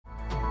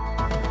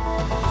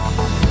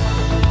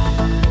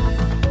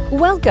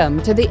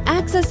Welcome to the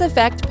Axis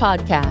Effect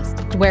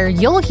podcast, where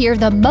you'll hear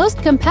the most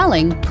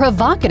compelling,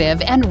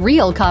 provocative, and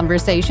real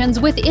conversations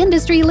with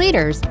industry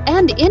leaders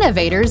and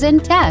innovators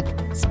in tech,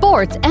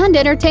 sports, and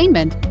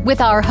entertainment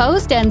with our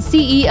host and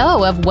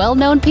CEO of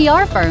well-known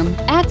PR firm,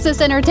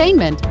 Axis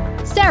Entertainment,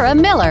 Sarah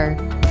Miller.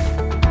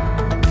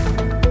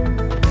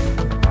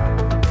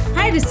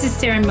 Hi, this is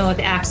Sarah Miller with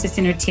Axis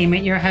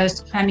Entertainment, your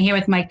host. I'm here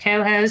with my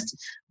co-host,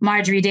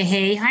 Marjorie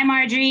DeHay. Hi,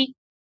 Marjorie.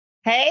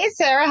 Hey,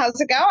 Sarah, how's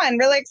it going?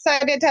 Really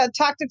excited to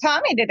talk to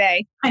Tommy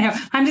today. I know.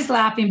 I'm just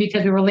laughing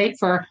because we were late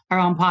for our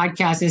own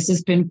podcast. This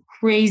has been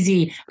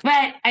crazy.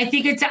 But I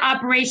think it's an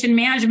operation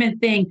management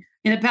thing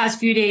in the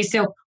past few days.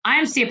 So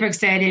I'm super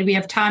excited. We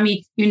have Thomas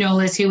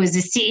Yionoulis, who is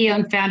the CEO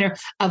and founder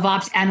of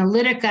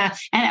OpsAnalitica.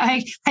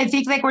 And I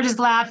think we're just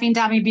laughing,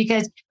 Tommy,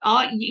 because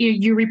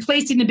you're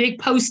replacing the big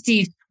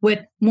posties with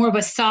more of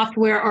a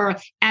software or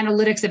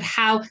analytics of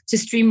how to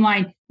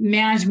streamline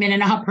management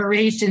and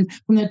operations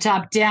from the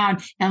top down.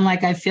 And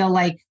I feel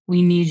like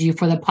we need you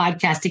for the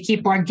podcast to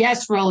keep our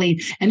guests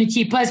rolling and to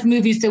keep us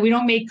moving so we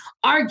don't make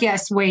our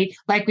guests wait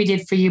like we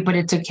did for you. But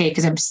it's okay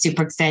because I'm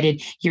super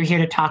excited you're here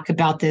to talk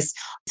about this.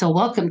 So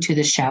welcome to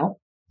the show.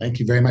 Thank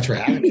you very much for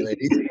having me,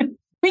 ladies.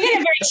 We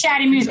get a very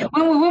chatty music.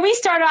 When we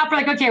start off, we're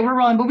like, okay, we're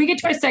rolling. But we get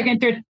to our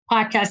second, third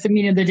podcast, the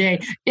meeting of the day.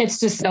 It's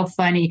just so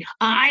funny.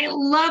 I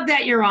love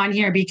that you're on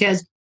here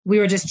because we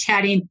were just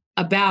chatting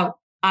about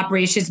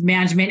operations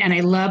management. And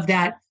I love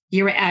that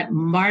you were at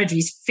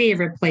Marjorie's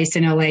favorite place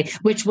in LA,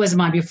 which was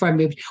mine before I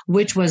moved,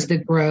 which was the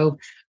Grove.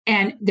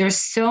 And there's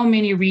so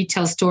many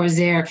retail stores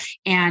there.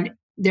 And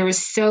there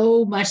is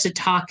so much to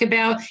talk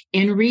about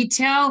in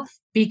retail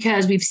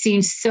because we've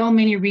seen so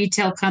many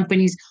retail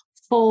companies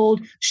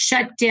fold,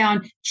 shut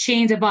down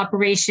chains of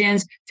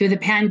operations through the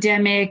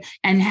pandemic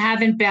and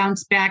haven't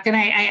bounced back. And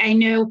I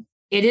know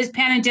it is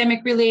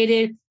pandemic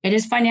related, it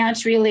is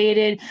financial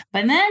related,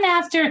 but then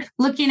after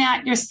looking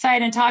at your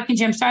site and talking to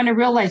you, I'm starting to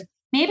realize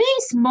maybe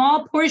a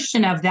small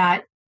portion of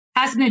that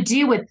has to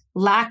do with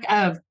lack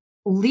of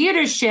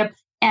leadership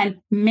and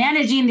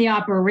managing the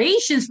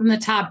operations from the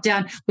top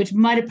down, which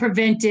might have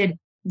prevented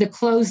the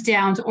close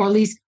downs or at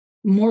least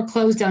more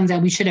close downs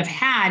than we should have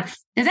had.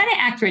 Is that an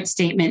accurate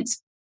statement?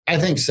 I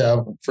think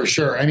so, for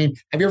sure. I mean,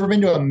 have you ever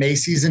been to a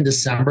Macy's in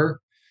December?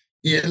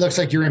 It looks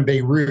like you're in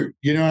Beirut.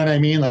 You know what I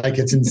mean? Like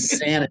it's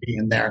insanity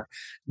in there.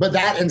 But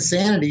that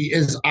insanity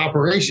is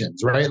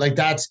operations, right? Like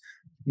that's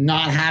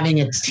not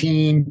having a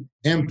team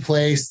in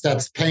place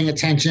that's paying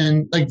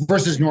attention, like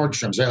versus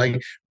Nordstrom's, right?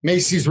 Like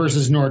Macy's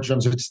versus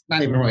Nordstrom's, which is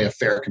not even really a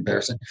fair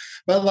comparison.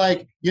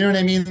 But you know what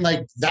I mean?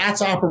 Like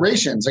that's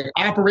operations. Like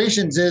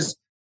operations is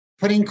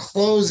putting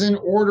clothes in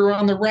order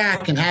on the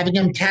rack and having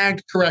them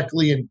tagged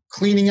correctly and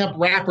cleaning up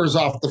wrappers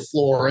off the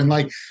floor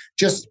and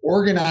just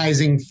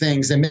organizing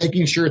things and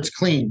making sure it's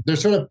clean.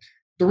 There's sort of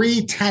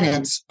three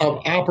tenets of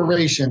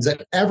operations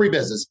at every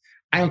business.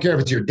 I don't care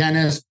if it's your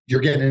dentist,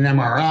 you're getting an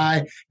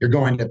MRI, you're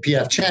going to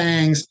PF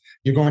Chang's,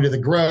 you're going to the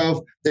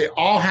Grove. They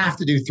all have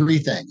to do three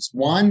things.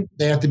 One,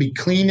 they have to be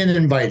clean and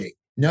inviting.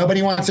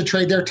 Nobody wants to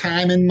trade their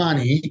time and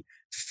money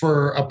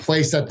for a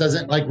place that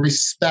doesn't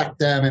respect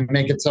them and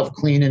make itself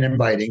clean and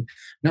inviting.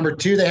 Number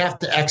two, they have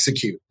to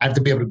execute. I have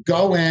to be able to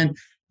go in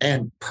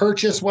and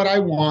purchase what I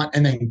want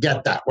and then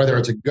get that, whether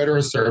it's a good or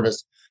a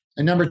service.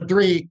 And number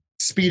three,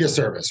 speed of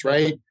service,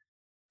 right?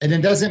 And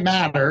it doesn't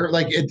matter.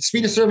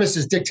 Speed of service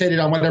is dictated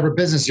on whatever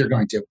business you're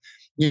going to.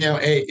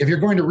 If you're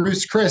going to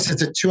Ruth's Chris,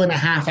 it's a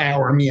 2.5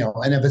 hour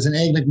meal. And if it's an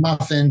Egg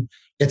McMuffin,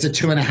 it's a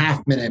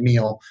 2.5 minute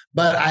meal.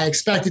 But I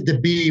expect it to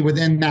be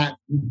within that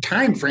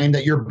time frame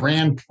that your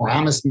brand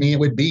promised me it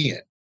would be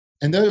in.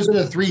 And those are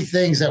the three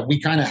things that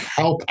we kind of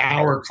help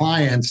our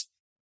clients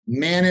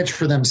manage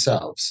for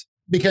themselves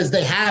because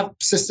they have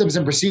systems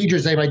and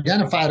procedures. They've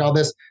identified all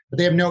this, but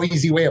they have no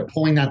easy way of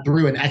pulling that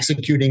through and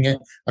executing it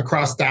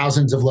across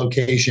thousands of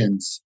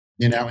locations.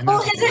 And isn't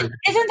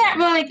that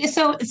really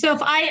so? So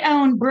if I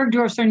own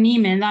Bergdorf's or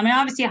Neiman's, I mean,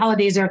 obviously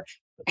holidays are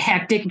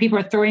hectic. People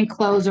are throwing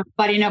clothes or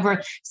fighting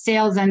over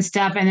sales and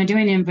stuff, and they're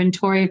doing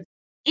inventory.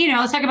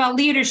 Let's talk about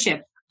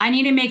leadership. I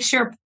need to make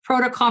sure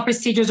protocol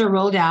procedures are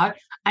rolled out.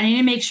 I need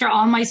to make sure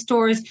all my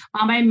stores,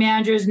 all my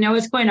managers know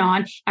what's going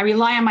on. I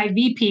rely on my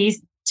VPs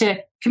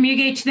to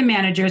communicate to the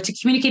managers, to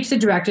communicate to the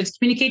directors, to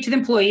communicate to the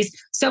employees,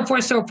 so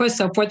forth,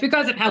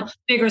 because of how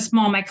big or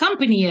small my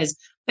company is.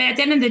 But at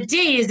the end of the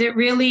day, is it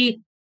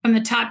really from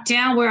the top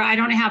down where I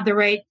don't have the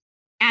right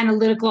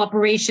analytical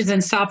operations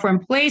and software in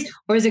place,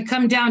 or does it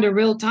come down to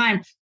real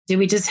time? Do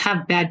we just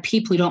have bad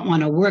people who don't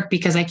want to work?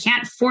 Because I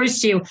can't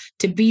force you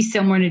to be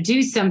somewhere to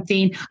do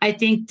something. I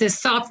think the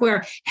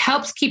software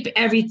helps keep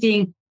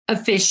everything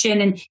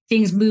efficient and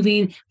things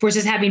moving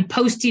versus having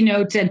Post-it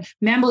notes and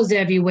memos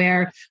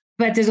everywhere.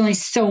 But there's only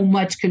so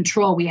much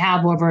control we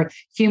have over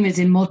humans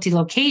in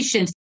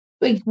multi-locations.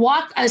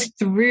 Walk us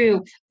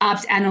through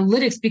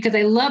OpsAnalytics, because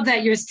I love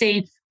that you're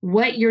saying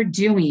what you're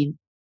doing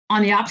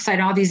on the ops side,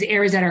 all these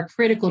areas that are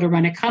critical to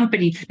run a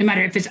company, no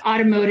matter if it's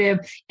automotive,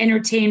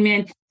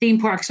 entertainment, theme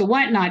parks or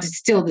whatnot, it's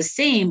still the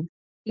same.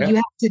 Yeah. You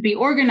have to be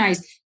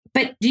organized.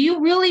 But do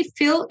you really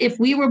feel if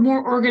we were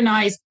more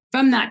organized,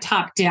 from that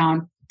top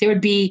down, there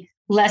would be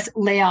less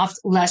layoffs,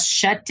 less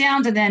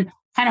shutdowns, and then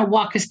kind of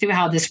walk us through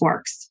how this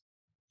works.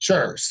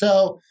 Sure.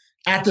 So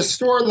at the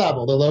store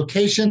level, the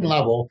location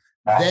level,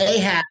 they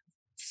have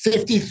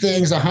 50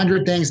 things,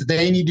 100 things that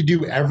they need to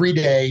do every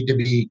day to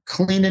be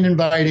clean and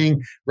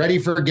inviting, ready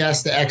for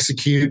guests to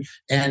execute,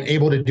 and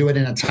able to do it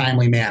in a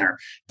timely manner.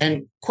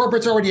 And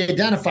corporate's already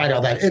identified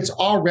all that. It's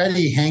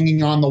already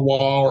hanging on the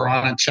wall or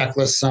on a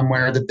checklist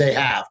somewhere that they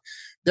have.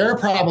 Their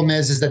problem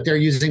is that they're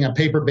using a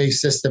paper-based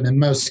system in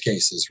most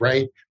cases,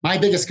 right? My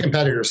biggest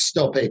competitor is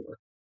still paper.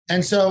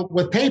 And so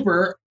with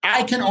paper,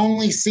 I can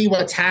only see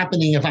what's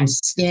happening if I'm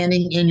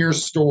standing in your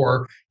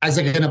store as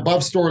like an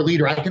above store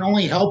leader. I can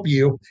only help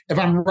you if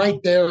I'm right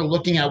there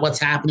looking at what's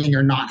happening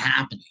or not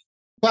happening.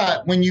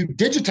 But when you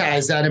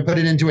digitize that and put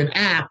it into an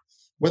app,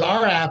 with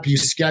our app, you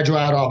schedule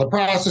out all the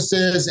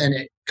processes and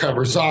it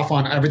covers off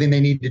on everything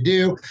they need to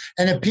do.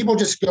 And if people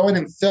just go in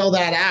and fill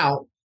that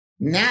out,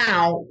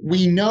 now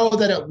we know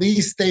that at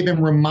least they've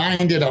been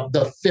reminded of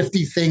the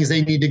 50 things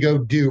they need to go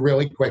do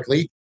really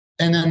quickly.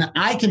 And then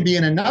I can be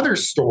in another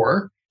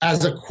store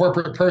as a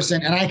corporate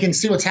person and I can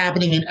see what's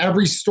happening in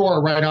every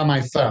store right on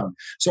my phone.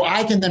 So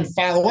I can then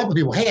follow up with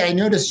people. Hey, I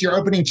noticed your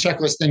opening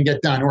checklist didn't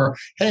get done. Or,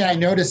 hey, I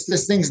noticed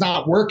this thing's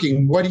not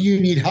working. What do you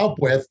need help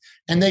with?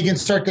 And they can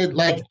start to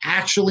like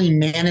actually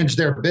manage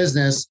their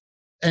business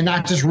and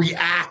not just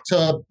react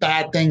to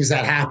bad things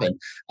that happen.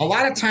 A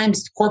lot of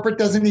times corporate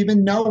doesn't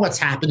even know what's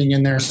happening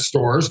in their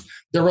stores.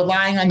 They're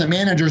relying on the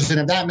managers. And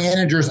if that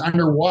manager's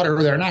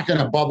underwater, they're not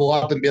going to bubble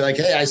up and be like,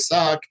 hey, I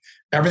suck.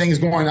 Everything's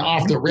going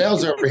off the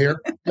rails over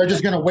here. They're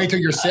just going to wait till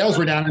your sales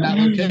were down in that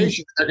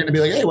location. They're going to be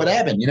like, hey, what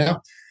happened? You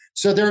know?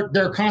 So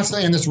they're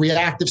constantly in this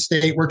reactive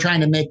state. We're trying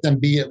to make them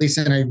be at least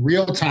in a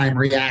real-time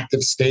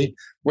reactive state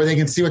where they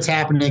can see what's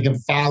happening. They can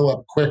follow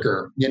up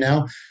quicker, you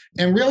know?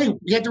 And really,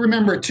 you have to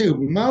remember too,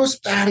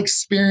 most bad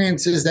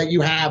experiences that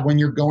you have when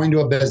you're going to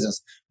a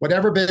business,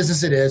 whatever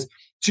business it is,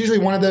 it's usually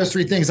one of those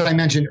three things that I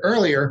mentioned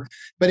earlier,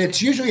 but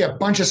it's usually a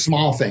bunch of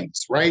small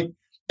things, right?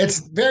 It's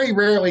very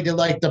rarely to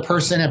like the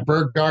person at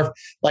Bergdorf,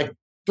 like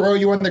throw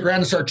you on the ground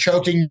and start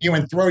choking you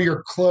and throw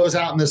your clothes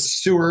out in the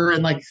sewer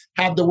and like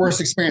have the worst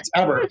experience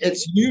ever.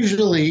 It's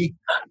usually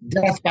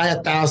death by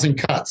 1,000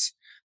 cuts.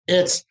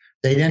 It's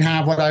they didn't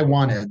have what I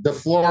wanted. The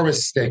floor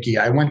was sticky.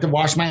 I went to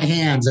wash my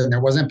hands and there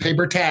wasn't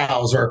paper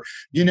towels or,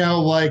 you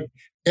know, like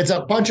it's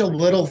a bunch of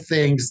little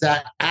things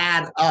that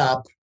add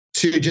up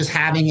to just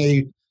having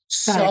a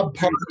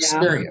subpar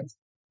experience.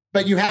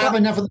 But you have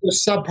enough of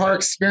those subpar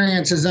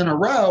experiences in a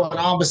row and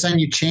all of a sudden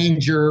you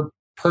change your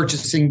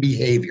purchasing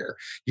behavior.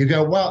 You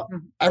go, well,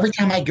 every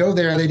time I go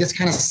there, they just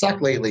kind of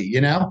suck lately,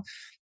 you know?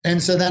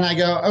 And so then I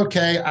go,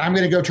 okay, I'm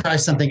going to go try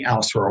something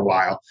else for a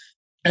while.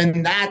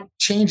 And that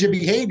change of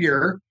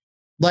behavior,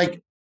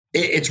 like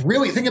it's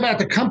really, think about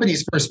the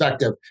company's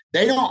perspective.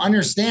 They don't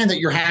understand that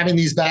you're having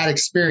these bad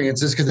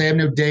experiences because they have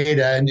no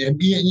data. And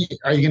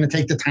are you going to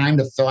take the time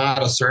to fill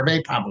out a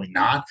survey? Probably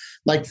not.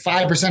 Like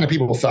 5% of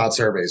people will fill out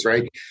surveys,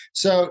 right?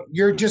 So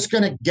you're just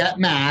going to get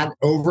mad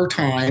over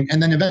time.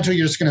 And then eventually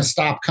you're just going to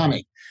stop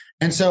coming.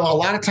 And so a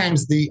lot of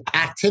times the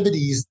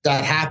activities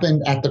that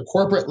happened at the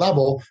corporate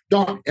level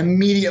don't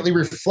immediately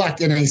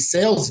reflect in a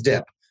sales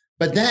dip.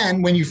 But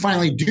then when you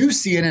finally do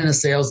see it in a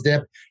sales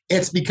dip,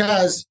 it's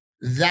because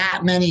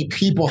that many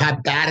people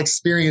have bad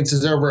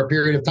experiences over a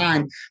period of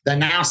time that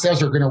now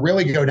sales are going to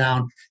really go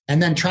down.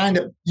 And then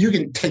you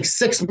can take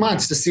 6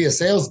 months to see a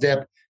sales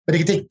dip, but it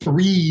can take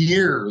 3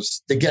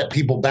 years to get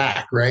people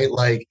back, right?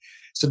 Like,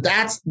 so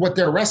that's what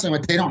they're wrestling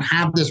with. They don't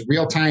have this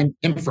real-time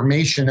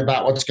information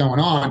about what's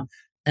going on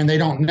and they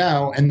don't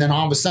know. And then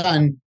all of a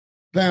sudden,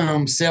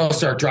 boom, sales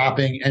start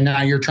dropping. And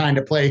now you're trying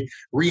to play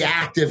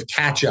reactive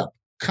catch up,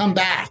 come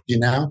back, you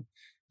know?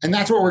 And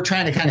that's what we're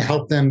trying to kind of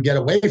help them get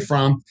away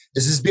from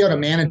is just be able to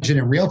manage it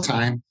in real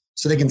time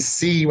so they can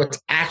see what's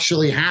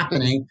actually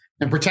happening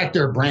and protect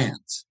their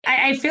brands.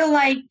 I feel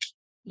like,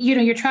 you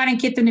know, you're trying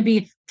to get them to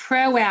be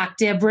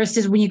proactive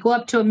versus when you go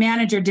up to a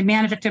manager,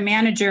 demand after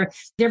manager,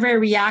 they're very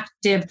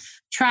reactive,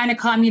 trying to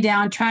calm you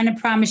down, trying to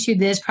promise you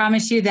this,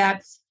 promise you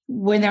that,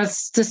 when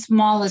there's the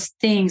smallest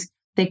things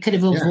they could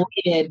have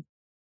avoided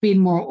being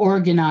more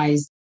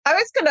organized. I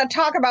was going to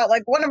talk about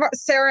like one of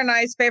Sarah and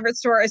I's favorite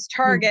store is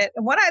Target.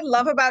 And what I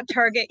love about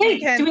Target, do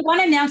we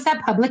want to announce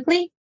that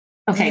publicly?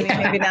 Okay.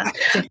 Maybe not.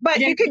 But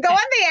you can go on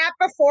the app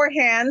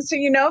beforehand so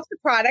you know if the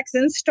product's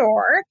in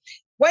store.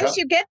 Once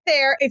you get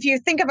there, if you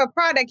think of a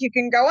product, you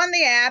can go on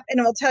the app and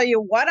it will tell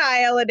you what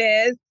aisle it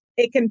is.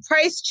 It can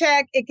price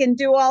check. It can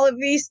do all of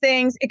these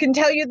things. It can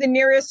tell you the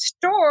nearest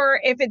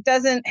store if it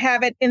doesn't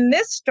have it in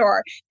this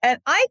store. And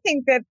I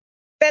think that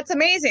that's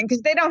amazing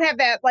because they don't have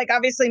that, like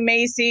obviously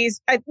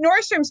Macy's.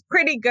 Nordstrom's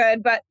pretty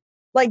good, but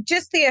like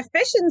just the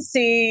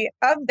efficiency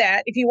of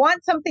that. If you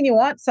want something, you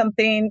want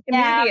something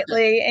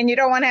immediately and you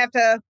don't want to have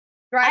to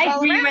drive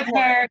all around. I agree with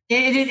her.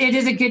 It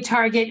is a good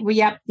Target.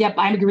 Yep,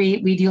 I agree.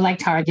 We do like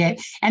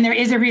Target. And there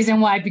is a reason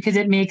why, because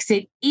it makes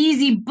it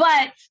easy.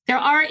 But there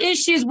are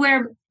issues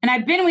where, and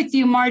I've been with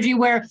you, Margie,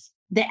 where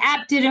the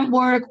app didn't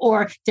work,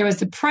 or there was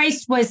the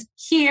price was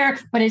here,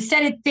 but it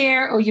said it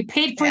there, or you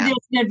paid for this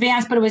in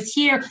advance, but it was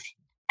here.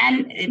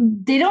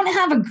 And they don't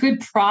have a good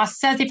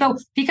process. They feel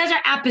because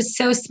our app is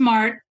so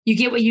smart, you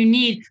get what you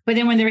need. But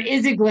then when there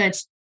is a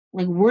glitch,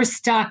 like we're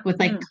stuck with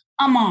like,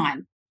 come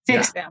on,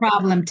 fix the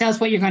problem. Tell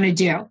us what you're going to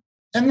do.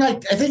 And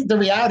like, I think the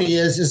reality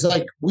is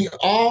like, we're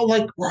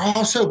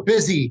all so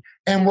busy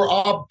and we're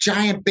all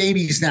giant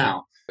babies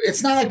now.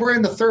 It's not like we're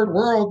in the third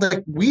world.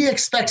 Like we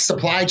expect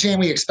supply chain.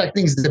 We expect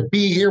things to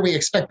be here. We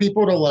expect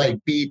people to like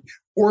be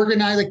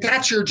organized. Like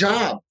that's your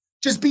job.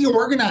 Just be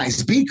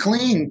organized, be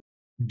clean.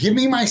 Give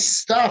me my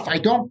stuff. I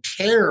don't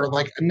care.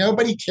 Like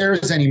nobody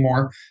cares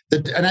anymore.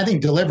 And I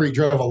think delivery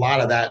drove a lot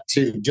of that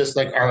too. Just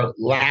like our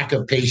lack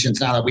of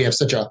patience now that we have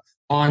such a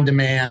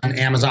on-demand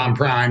Amazon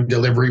Prime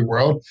delivery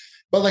world.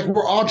 But like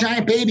we're all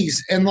giant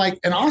babies. And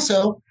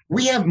also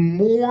we have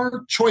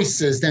more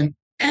choices than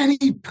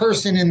any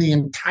person in the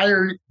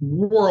entire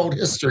world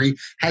history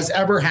has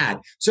ever had.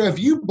 So if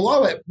you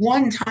blow it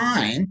one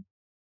time,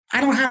 I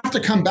don't have to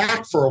come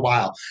back for a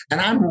while. And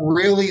I'm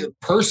really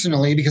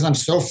personally, because I'm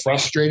so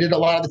frustrated a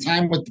lot of the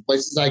time with the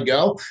places I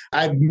go,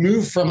 I've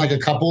moved from like a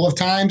couple of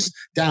times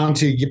down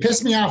to you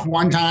piss me off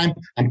one time,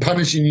 I'm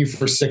punishing you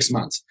for 6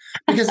 months.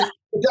 Because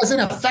it doesn't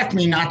affect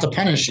me not to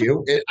punish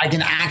you. I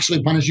can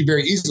actually punish you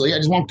very easily. I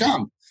just won't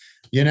come.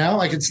 You know,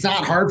 like it's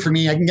not hard for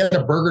me. I can get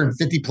a burger in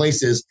 50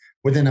 places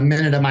within a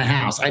minute of my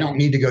house. I don't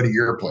need to go to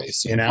your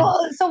place, you know?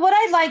 Well, so what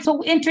I like,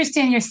 so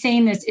interesting you're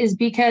saying this is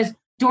because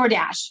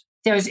DoorDash,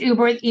 there's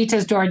Uber Eats,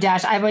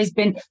 DoorDash. I've always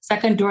been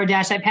stuck on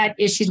DoorDash. I've had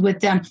issues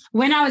with them.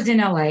 When I was in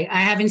LA,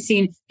 I haven't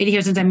seen it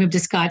here since I moved to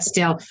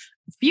Scottsdale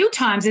a few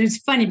times. And it's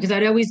funny because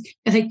I'd always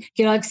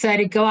get all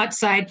excited, go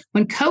outside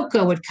when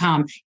Coco would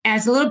come. And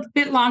it's a little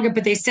bit longer,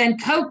 but they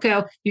send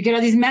Coco. You get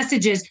all these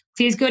messages.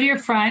 Please go to your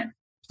front.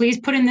 Please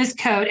put in this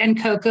code.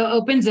 And Coco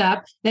opens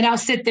up. Then I'll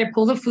sit there,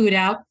 pull the food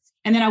out.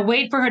 And then I'll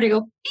wait for her to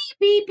go beep,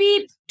 beep,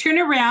 beep, turn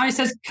around. It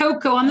says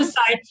Coco on the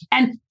side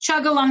and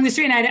chug along the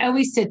street. And I'd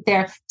always sit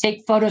there,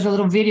 take photos, a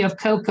little video of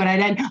Coco.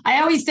 And I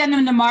always send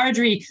them to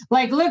Marjorie,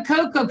 like, look,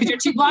 Coco, because you're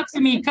 2 blocks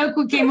from me.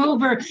 Coco came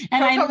over.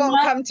 And Coco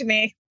won't come to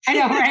me. I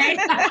know, right?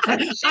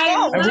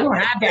 I don't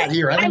have that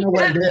here. I don't know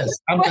what it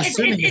is. I'm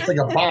assuming it's like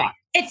a bot.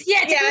 It's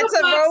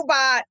a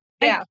robot.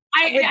 Yeah.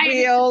 With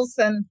wheels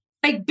and...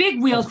 like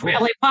big wheels for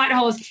like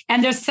potholes,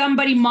 and there's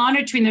somebody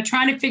monitoring. They're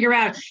trying to figure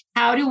out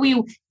how do we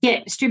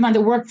get streamline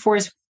the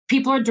workforce.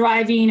 People are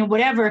driving or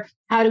whatever.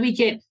 How do we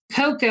get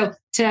Coco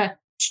to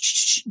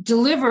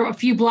deliver a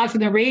few blocks in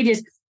the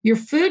radius your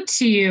food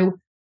to you?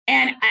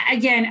 And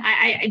again,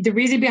 the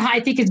reason behind, I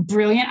think it's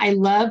brilliant. I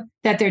love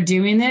that they're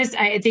doing this.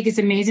 I think it's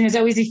amazing. There's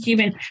always a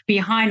human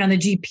behind on the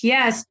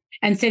GPS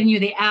and sending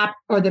you the app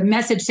or the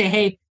message, say,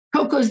 hey,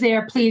 Coco's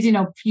there. Please,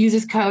 use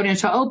this code and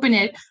she'll open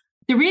it.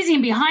 The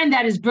reason behind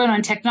that is brilliant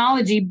on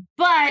technology,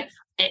 but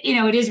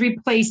it is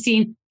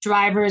replacing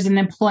drivers and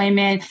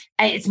employment.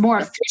 It's more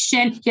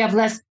efficient. You have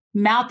less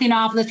mouthing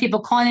off, less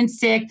people calling in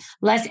sick,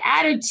 less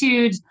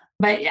attitudes.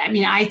 But I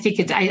mean, I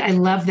think I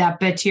love that.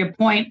 But to your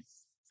point,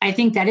 I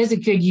think that is a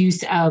good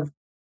use of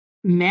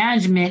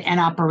management and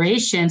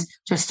operations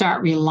to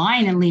start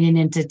relying and leaning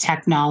into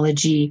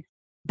technology.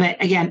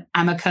 But again,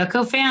 I'm a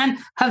Coco fan.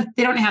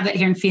 They don't have that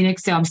here in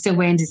Phoenix, so I'm still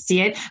waiting to see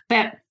it.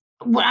 But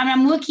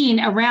I'm looking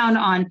around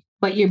on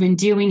what you've been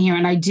doing here.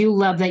 And I do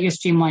love that you're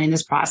streamlining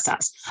this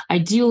process. I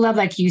do love,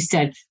 like you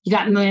said, you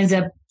got millions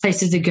of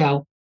places to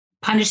go.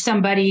 Punish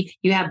somebody,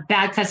 you have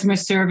bad customer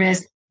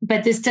service,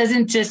 but this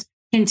doesn't just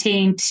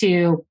contain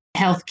to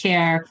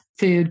healthcare,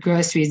 food,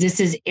 groceries. This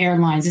is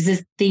airlines. This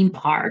is theme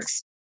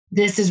parks.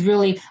 This is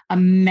really a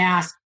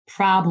mass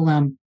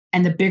problem.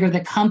 And the bigger the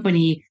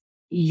company,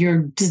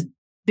 you're just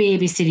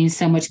babysitting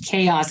so much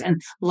chaos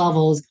and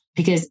levels,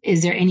 because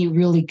is there any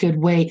really good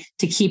way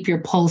to keep your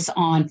pulse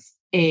on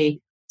a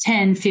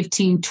 10,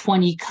 15,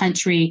 20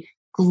 country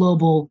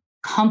global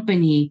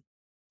company?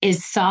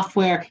 Is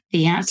software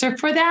the answer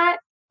for that?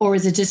 Or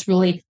is it just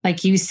really,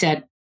 like you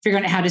said,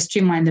 figuring out how to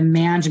streamline the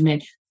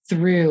management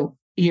through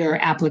your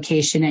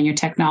application and your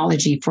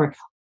technology for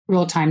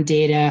real-time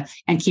data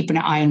and keeping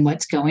an eye on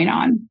what's going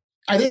on?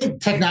 I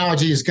think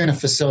technology is going to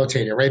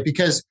facilitate it, right?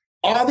 Because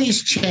all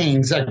these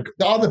chains,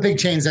 all the big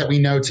chains that we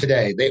know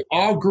today, they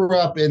all grew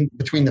up in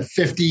between the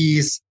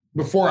 50s,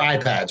 before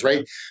iPads,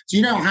 right? So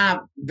you don't have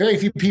very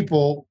few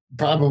people,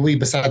 probably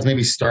besides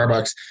maybe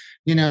Starbucks,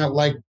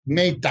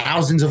 made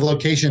thousands of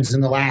locations in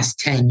the last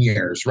 10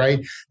 years,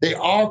 right? They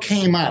all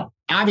came up.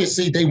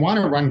 Obviously, they want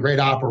to run great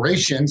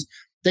operations.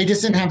 They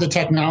just didn't have the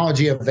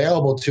technology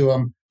available to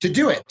them to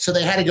do it. So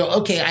they had to go,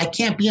 okay, I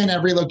can't be in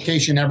every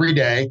location every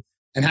day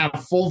and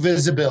have full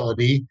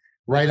visibility,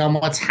 right, on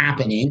what's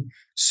happening.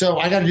 So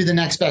I got to do the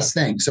next best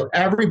thing. So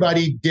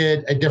everybody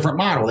did a different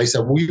model. They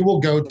said, we will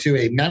go to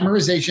a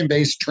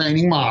memorization-based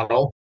training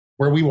model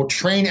where we will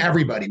train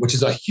everybody, which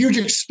is a huge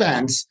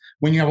expense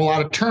when you have a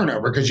lot of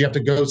turnover, because you have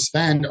to go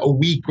spend a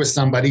week with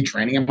somebody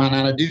training them on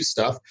how to do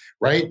stuff,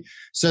 right?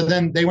 So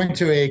then they went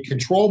to a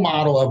control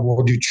model of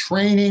we'll do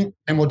training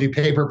and we'll do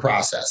paper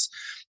process.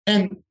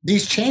 And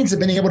these chains have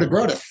been able to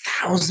grow to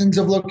thousands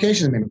of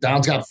locations. I mean,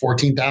 McDonald's got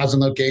 14,000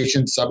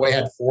 locations. Subway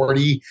had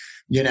 40,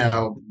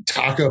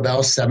 Taco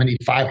Bell,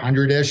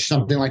 7,500-ish,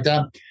 something like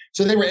that.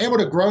 So they were able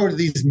to grow to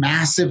these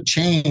massive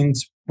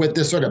chains with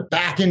this sort of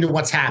back into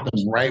what's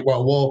happening, right?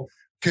 Well,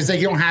 because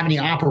they don't have any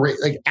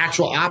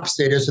actual ops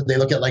data. So they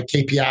look at like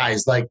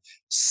KPIs, like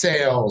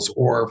sales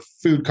or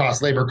food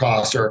costs, labor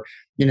costs, or,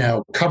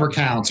 cover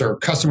counts or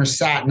customer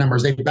sat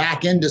numbers. They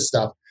back into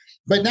stuff.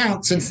 But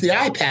now since the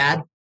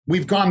iPad,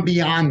 we've gone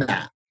beyond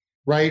that,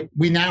 right?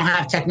 We now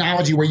have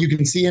technology where you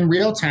can see in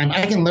real time.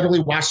 I can literally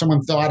watch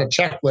someone fill out a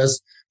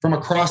checklist from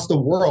across the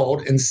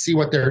world and see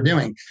what they're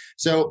doing.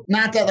 So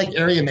not that like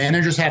area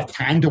managers have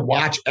time to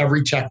watch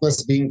every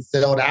checklist being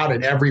filled out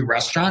at every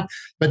restaurant,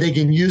 but they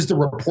can use the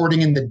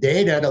reporting and the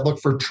data to look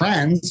for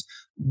trends.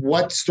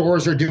 What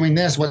stores are doing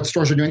this? What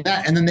stores are doing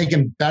that? And then they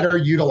can better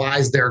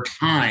utilize their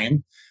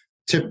time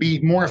to be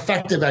more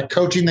effective at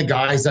coaching the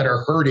guys that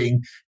are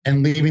hurting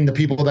and leaving the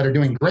people that are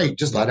doing great.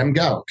 Just let them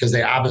go because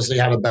they obviously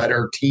have a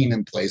better team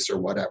in place or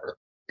whatever.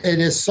 It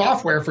is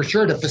software for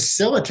sure to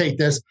facilitate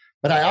this.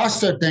 But I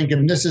also think,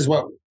 and this is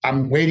what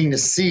I'm waiting to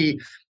see,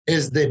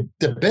 is the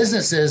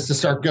businesses to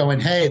start going,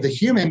 hey, the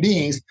human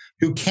beings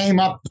who came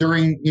up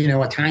during,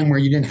 a time where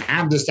you didn't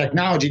have this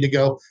technology to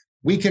go,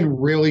 we can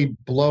really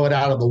blow it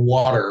out of the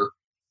water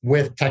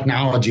with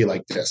technology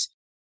like this.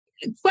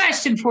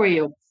 Question for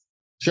you.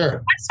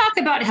 Sure. Let's talk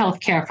about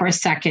healthcare for a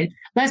second.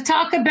 Let's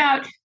talk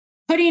about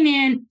putting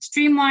in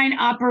streamlined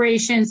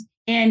operations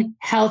in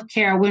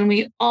healthcare when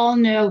we all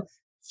know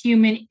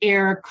human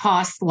error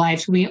costs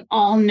lives. We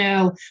all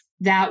know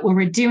that when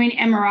we're doing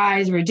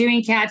MRIs, we're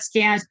doing CAT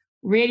scans,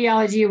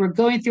 radiology, we're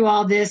going through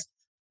all this,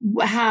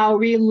 how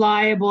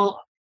reliable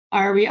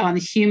are we on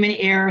the human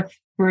error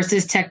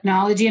versus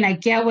technology? And I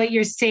get what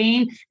you're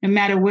saying, no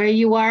matter where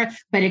you are,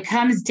 but it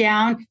comes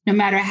down, no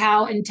matter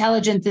how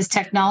intelligent this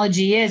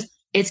technology is,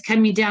 it's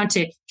coming down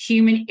to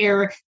human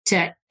error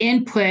to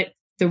input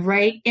the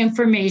right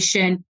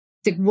information,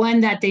 the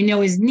one that they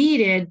know is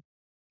needed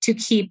to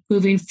keep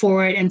moving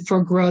forward and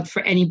for growth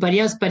for anybody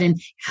else. But in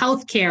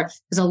healthcare,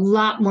 there's a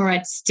lot more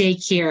at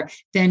stake here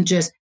than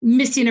just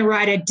missing a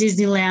ride at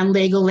Disneyland,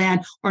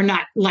 Legoland, or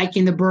not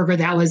liking the burger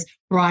that was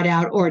brought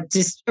out, or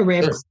just a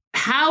rib. Sure.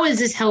 How is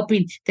this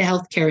helping the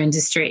healthcare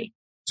industry?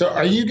 So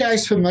are you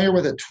guys familiar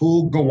with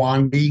Atul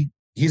Gawande?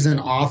 He's an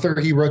author.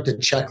 He wrote the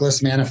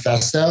Checklist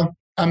Manifesto.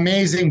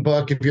 Amazing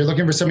book. If you're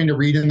looking for something to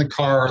read in the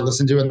car or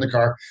listen to in the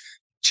car,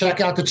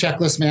 check out the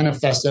Checklist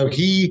Manifesto.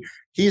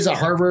 He's a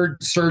Harvard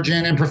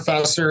surgeon and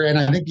professor, and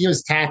I think he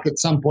was tapped at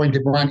some point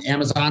to run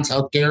Amazon's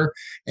healthcare.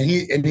 And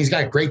he's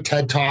got great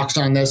TED Talks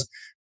on this.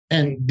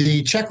 And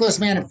the Checklist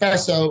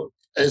Manifesto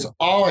is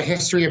all a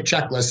history of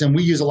checklists, and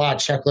we use a lot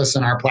of checklists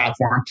in our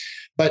platform.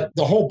 But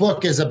the whole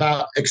book is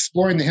about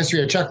exploring the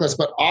history of checklists,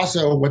 but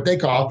also what they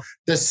call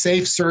the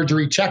safe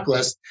surgery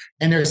checklist.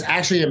 And there's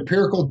actually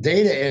empirical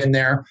data in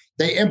there.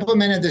 They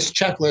implemented this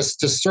checklist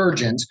to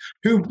surgeons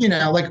who,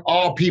 like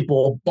all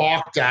people,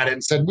 balked at it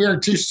and said, we're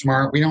too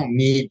smart. We don't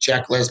need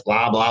checklists,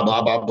 blah, blah,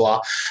 blah, blah,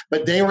 blah.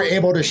 But they were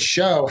able to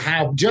show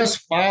how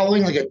just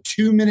following like a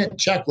 2-minute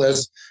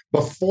checklist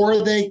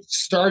before they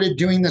started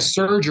doing the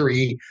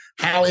surgery,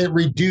 how it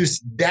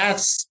reduced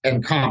deaths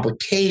and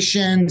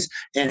complications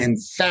and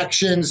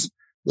infections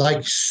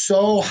like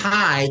so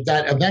high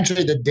that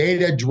eventually the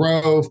data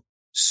drove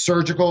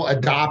surgical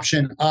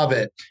adoption of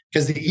it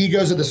because the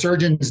egos of the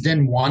surgeons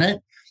didn't want it.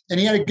 And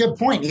he had a good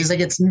point. He's like,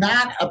 it's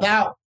not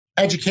about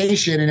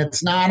education and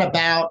it's not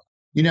about,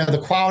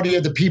 the quality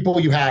of the people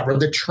you have or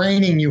the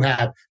training you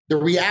have. The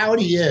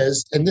reality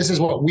is, and this is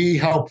what we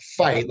help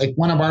fight, like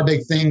one of our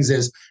big things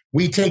is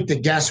we take the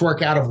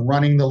guesswork out of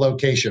running the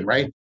location,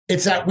 right?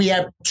 It's that we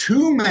have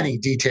too many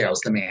details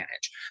to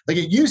manage. Like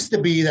it used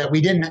to be that we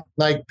didn't,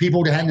 like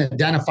people hadn't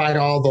identified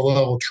all the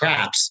little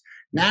traps.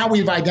 Now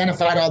we've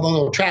identified all the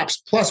little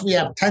traps. Plus we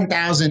have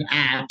 10,000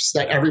 apps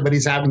that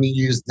everybody's having to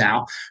use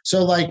now.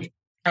 So like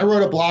I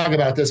wrote a blog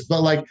about this,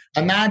 but like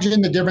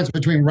imagine the difference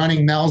between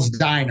running Mel's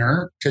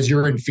Diner, because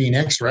you're in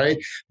Phoenix, right?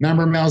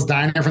 Remember Mel's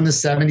Diner from the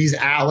 70s,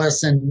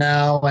 Alice and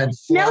Mel and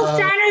Flo. Mel's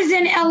Diner's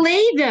in LA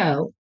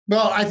though.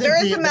 Well, I think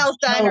there is a Mel's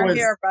Diner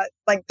here, but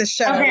like the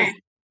show okay.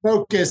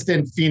 Focused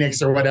in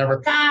Phoenix or whatever.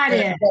 Got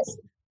it.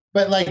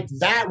 But like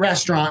that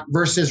restaurant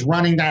versus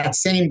running that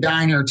same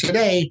diner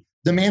today,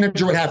 the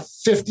manager would have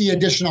 50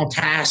 additional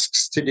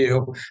tasks to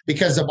do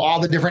because of all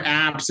the different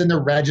apps and the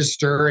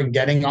register and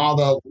getting all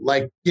the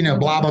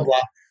blah, blah,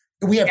 blah.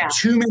 We have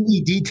too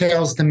many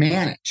details to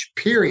manage,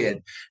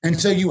 period. And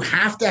so you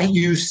have to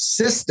use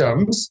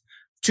systems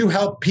to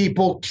help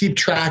people keep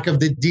track of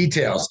the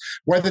details,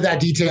 whether that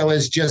detail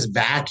is just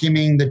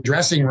vacuuming the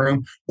dressing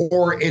room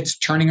or it's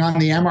turning on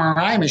the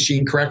MRI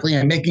machine correctly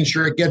and making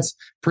sure it gets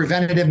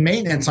preventative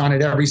maintenance on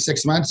it every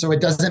 6 months so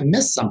it doesn't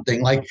miss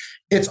something. Like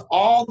it's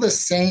all the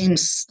same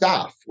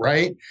stuff,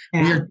 right?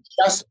 Yeah. We're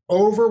just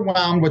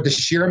overwhelmed with the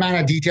sheer amount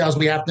of details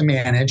we have to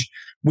manage.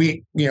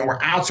 we're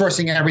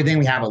outsourcing everything.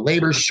 We have a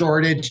labor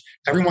shortage.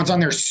 Everyone's on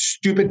their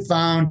stupid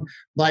phone.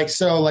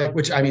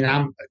 Which I mean,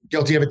 I'm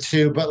guilty of it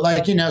too, but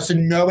so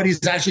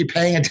nobody's actually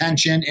paying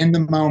attention in the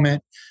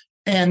moment.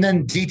 And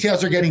then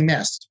details are getting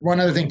missed. One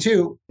other thing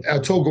too, a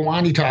tool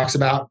Gawande talks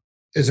about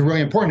is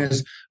really important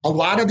is a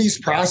lot of these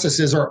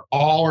processes are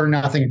all or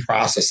nothing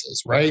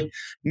processes, right?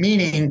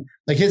 Meaning,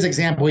 like his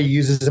example he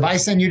uses, if I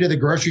send you to the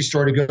grocery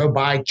store to go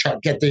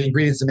get the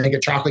ingredients to make a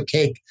chocolate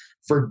cake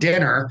for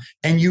dinner,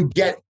 and you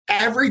get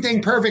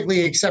everything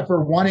perfectly except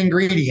for one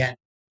ingredient,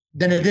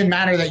 then it didn't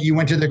matter that you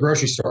went to the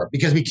grocery store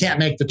because we can't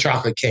make the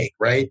chocolate cake,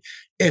 right?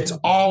 It's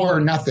all or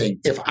nothing.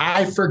 If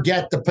I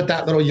forget to put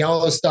that little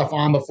yellow stuff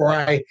on before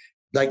I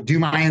do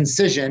my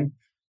incision,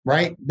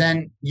 right?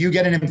 Then you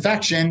get an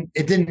infection.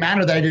 It didn't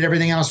matter that I did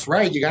everything else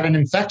right. You got an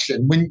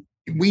infection. When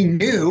we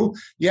knew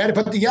you had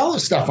to put the yellow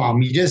stuff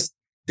on, you just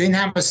didn't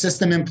have a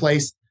system in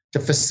place to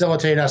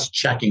facilitate us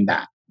checking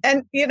that.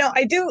 And,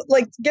 I do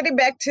like getting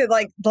back to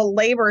the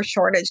labor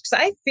shortage, because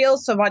I feel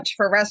so much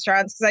for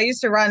restaurants, because I used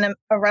to run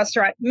a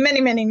restaurant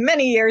many, many,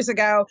 many years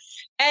ago.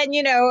 And,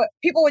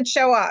 people would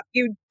show up,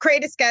 you'd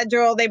create a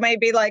schedule. They might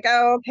be like,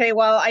 oh, okay,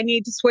 well, I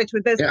need to switch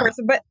with this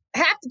person. But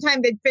half the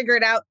time they'd figure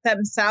it out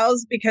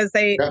themselves because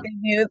they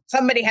knew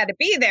somebody had to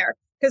be there.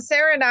 Because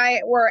Sarah and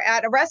I were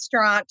at a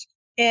restaurant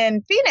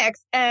in Phoenix,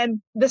 and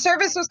the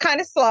service was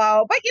kind of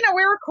slow, but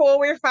we were cool.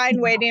 We were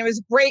fine waiting. It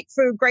was great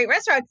food, great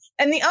restaurant.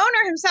 And the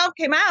owner himself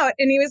came out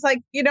and he was like,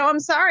 I'm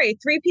sorry,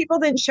 3 people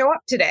didn't show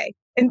up today.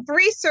 And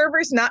 3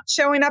 servers not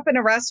showing up in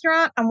a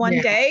restaurant on one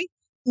day,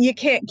 you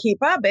can't keep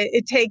up.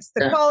 It takes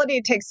the quality,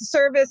 it takes the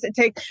service,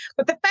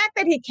 but the fact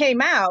that he came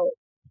out,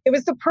 it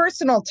was the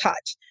personal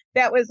touch.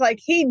 That was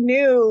he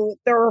knew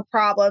there were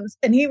problems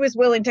and he was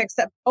willing to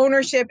accept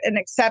ownership and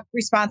accept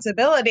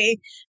responsibility.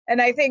 And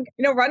I think,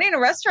 running a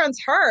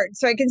restaurant's hard.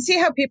 So I can see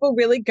how people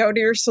really go to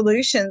your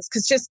solutions,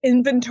 because just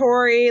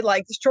inventory,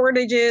 the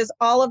shortages,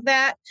 all of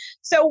that.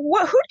 So who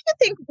do you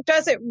think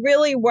does it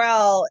really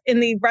well in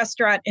the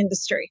restaurant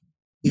industry?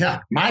 Yeah,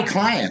 my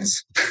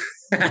clients.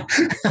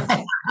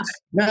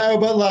 No,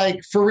 but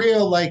for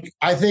real,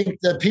 I think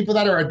the people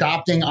that are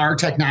adopting our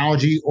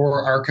technology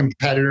or our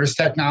competitors'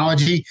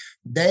 technology,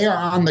 they are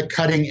on the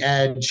cutting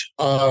edge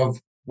of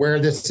where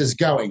this is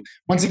going.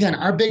 Once again,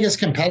 our biggest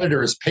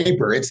competitor is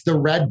paper. It's the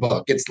red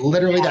book. It's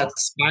literally that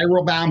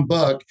spiral bound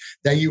book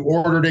that you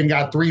ordered and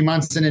got 3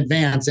 months in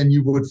advance and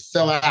you would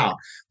fill out.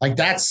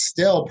 That's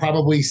still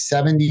probably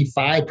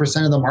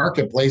 75% of the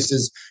marketplace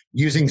is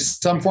using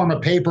some form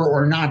of paper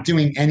or not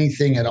doing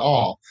anything at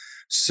all.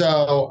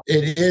 So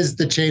it is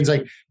the chains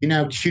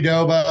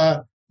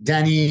Qdoba,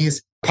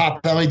 Denny's,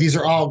 Potbelly. These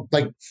are all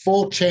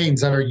full chains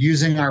that are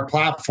using our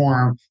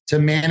platform to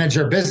manage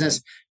their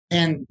business.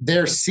 And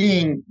they're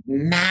seeing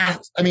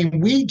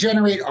we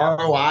generate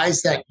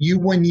ROIs that you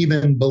wouldn't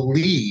even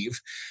believe,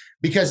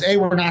 because A,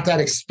 we're not that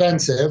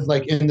expensive,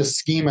 in the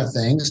scheme of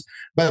things,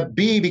 but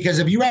B, because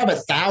if you have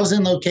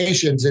 1,000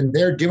 locations and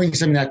they're doing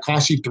something that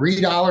costs you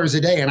 $3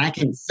 a day and I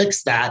can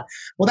fix that,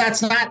 well,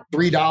 that's not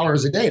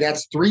 $3 a day.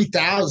 That's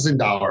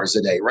 $3,000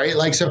 a day,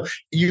 right? So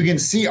you can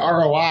see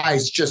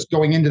ROIs just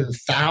going into the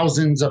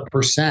thousands of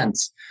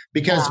percents,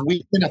 because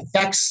we can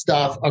affect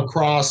stuff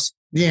across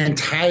the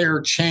entire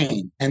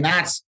chain. And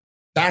that's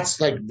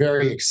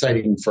very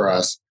exciting for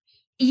us.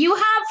 You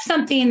have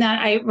something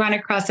that I run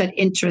across that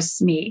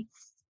interests me.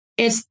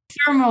 It's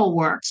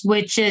ThermalWorks,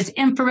 which is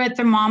infrared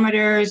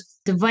thermometers,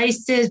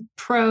 devices,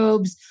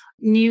 probes,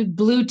 new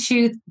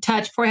Bluetooth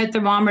touch forehead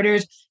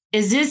thermometers.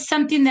 Is this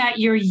something that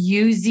you're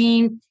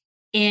using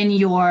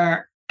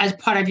as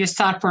part of your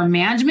software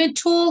management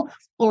tool?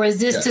 Or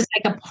is this just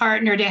a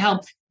partner to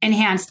help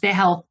enhance the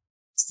health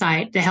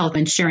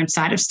insurance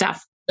side of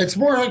stuff? It's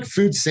more like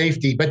food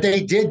safety, but they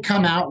did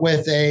come out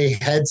with a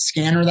head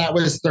scanner that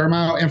was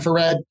thermo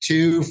infrared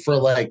too for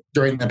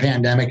during the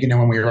pandemic,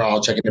 when we were all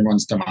checking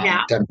everyone's thermometer.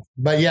 Yeah.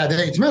 But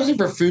it's mostly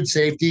for food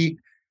safety.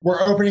 We're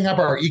opening up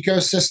our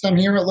ecosystem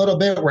here a little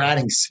bit.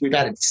 We've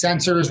added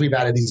sensors. We've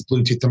added these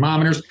Bluetooth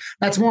thermometers.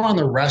 That's more on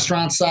the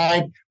restaurant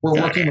side.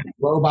 We're working with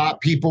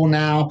robot people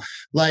now.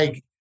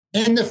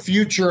 In the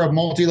future of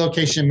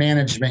multi-location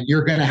management,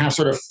 you're going to have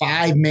sort of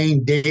 5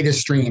 main data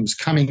streams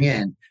coming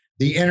in: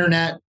 the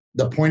internet,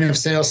 the point of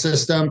sale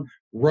system,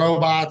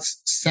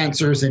 robots,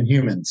 sensors, and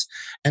humans.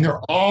 And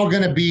they're all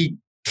going to be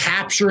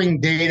capturing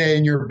data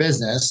in your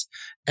business.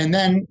 And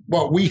then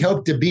what we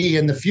hope to be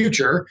in the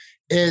future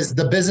is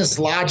the business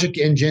logic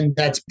engine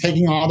that's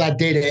taking all that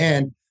data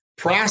in,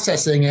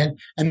 processing it,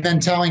 and then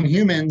telling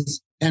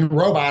humans and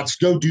robots,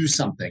 go do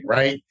something,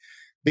 right?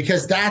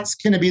 Because that's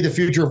going to be the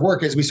future of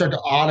work as we start to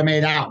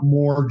automate out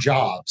more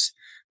jobs,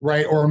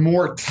 right? Or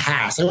more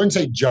tasks. I wouldn't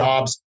say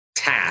jobs,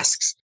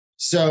 tasks.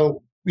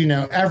 So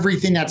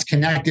everything that's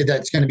connected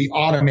that's going to be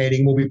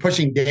automating will be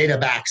pushing data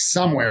back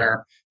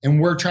somewhere. And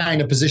we're trying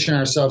to position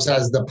ourselves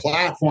as the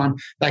platform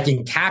that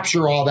can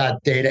capture all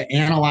that data,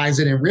 analyze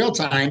it in real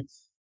time,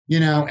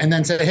 and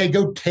then say, hey,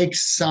 go take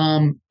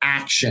some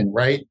action,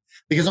 right?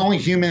 Because only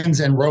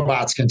humans and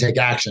robots can take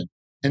action.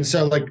 And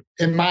so like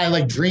in my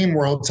like dream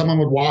world, someone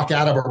would walk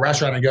out of a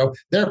restaurant and go,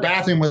 their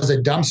bathroom was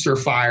a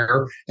dumpster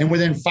fire. And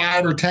within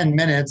 5 or 10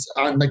 minutes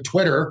on like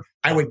Twitter,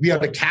 I would be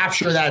able to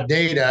capture that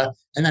data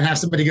and then have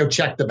somebody go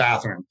check the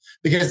bathroom,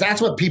 because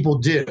that's what people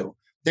do.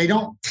 They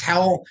don't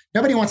tell,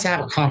 nobody wants to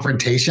have a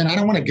confrontation. I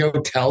don't want to go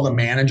tell the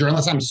manager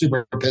unless I'm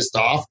super pissed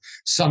off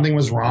something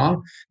was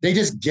wrong. They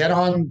just get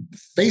on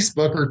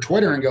Facebook or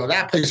Twitter and go,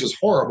 that place was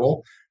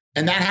horrible.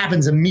 And that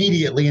happens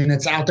immediately and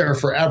it's out there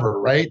forever,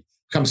 right?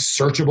 Becomes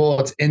searchable,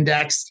 it's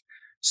indexed.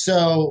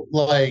 So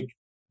like,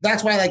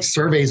 that's why like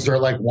surveys are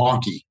like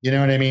wonky. You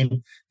know what I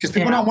mean? Because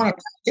people don't want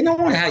to, no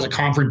one has a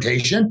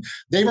confrontation.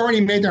 They've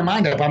already made their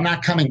mind up. I'm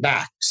not coming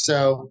back.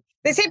 So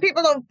they say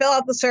people don't fill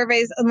out the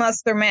surveys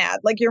unless they're mad.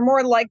 Like you're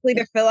more likely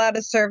to fill out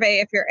a survey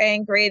if you're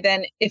angry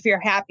than if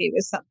you're happy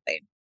with something.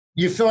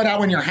 You fill it out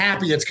when you're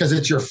happy. It's because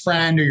it's your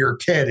friend or your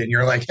kid. And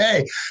you're like,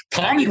 hey,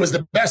 Tommy was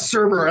the best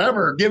server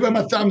ever. Give him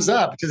a thumbs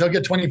up because he'll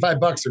get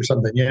 $25 or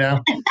something, you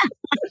know?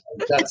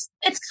 It's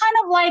kind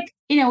of like,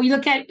 you know, you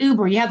look at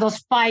Uber, you have those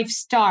 5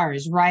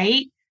 stars,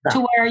 right? Yeah.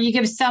 To where you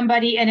give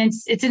somebody, and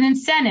it's an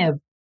incentive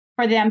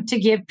for them to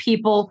give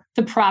people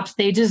the props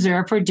they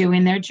deserve for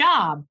doing their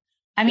job.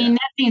 I mean,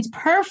 that means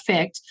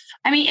perfect.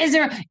 I mean, is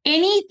there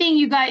anything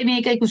you got? I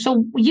mean, like,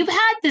 so you've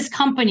had this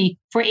company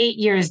for 8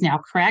 years now,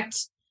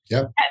 correct?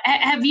 Yep.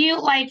 Have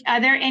you, like, are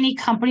there any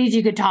companies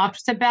you could talk to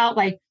us about,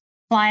 like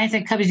clients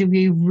and companies where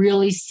you've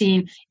really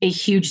seen a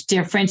huge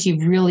difference?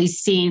 You've really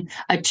seen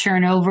a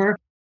turnover?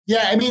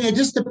 Yeah, I mean, it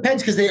just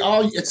depends because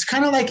it's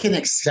kind of like an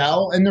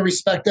Excel in the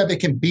respect of it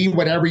can be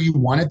whatever you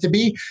want it to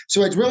be.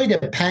 So it really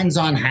depends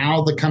on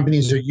how the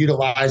companies are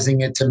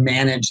utilizing it to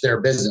manage their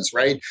business,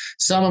 right?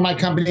 Some of my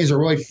companies are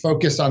really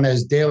focused on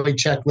those daily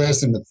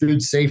checklists and the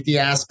food safety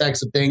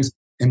aspects of things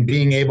and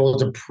being able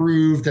to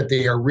prove that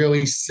they are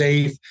really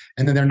safe.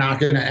 And then they're not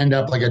going to end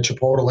up like a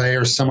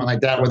Chipotle or someone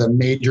like that with a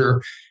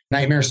major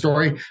nightmare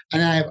story.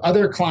 And I have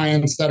other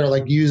clients that are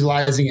like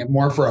utilizing it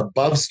more for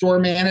above store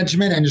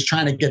management and just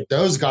trying to get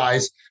those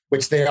guys,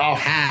 which they all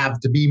have,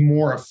 to be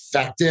more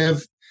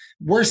effective.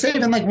 We're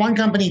saving like one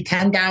company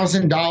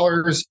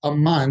 $10,000 a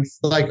month,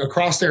 like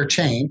across their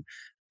chain,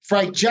 for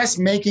like just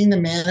making the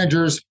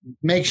managers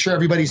make sure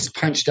everybody's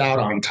punched out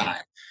on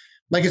time.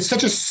 Like it's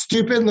such a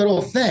stupid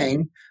little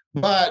thing,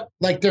 but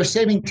like they're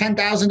saving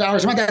 $10,000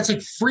 a month. That's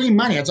like free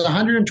money. It's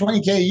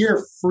 $120K a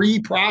year,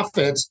 free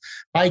profits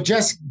by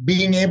just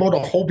being able to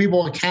hold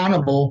people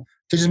accountable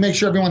to just make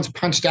sure everyone's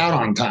punched out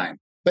on time.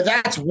 But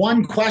that's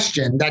one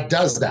question that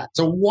does that.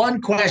 So one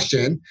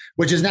question,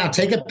 which is now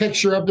take a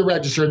picture of the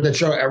register that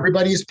show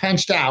everybody's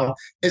punched out,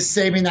 is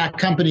saving that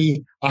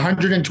company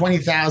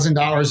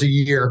 $120,000 a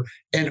year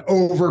and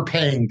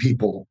overpaying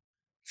people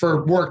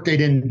for work they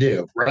didn't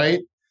do,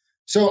 right?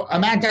 So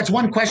that's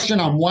one question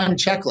on one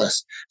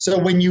checklist. So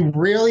when you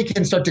really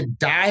can start to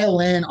dial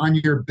in on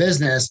your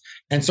business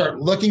and start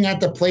looking at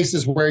the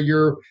places where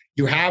you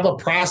have a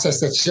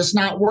process that's just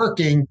not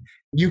working,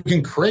 you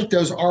can create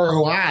those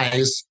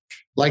ROIs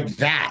like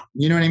that.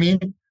 You know what I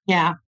mean?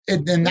 Yeah.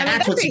 And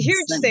that's a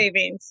huge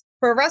savings.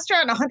 For a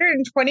restaurant,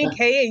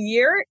 $120K a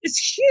year is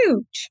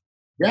huge.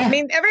 Yeah. I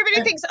mean,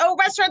 everybody thinks,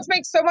 restaurants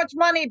make so much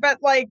money, but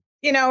like,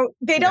 you know,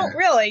 they don't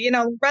really, you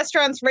know,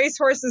 restaurants,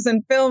 racehorses,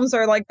 and films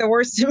are like the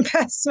worst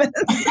investments.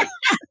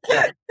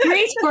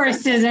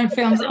 Racehorses and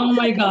films. Oh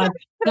my God.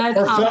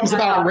 Or films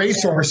about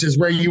racehorses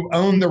where you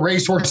own the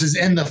racehorses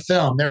in the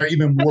film. They're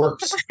even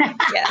worse.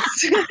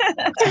 Yes.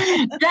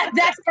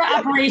 That's for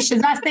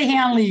operations. That's the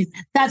handling.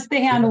 That's the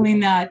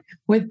handling that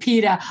with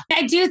PETA.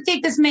 I do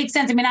think this makes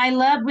sense. I mean, I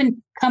love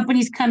when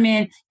companies come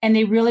in and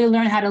they really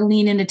learn how to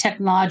lean into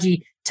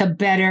technology to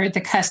better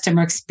the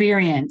customer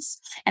experience.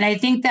 And I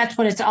think that's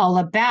what it's all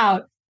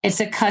about. It's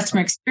a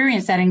customer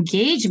experience, that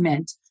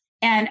engagement.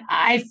 And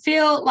I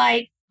feel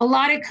like a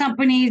lot of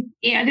companies,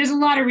 there's a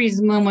lot of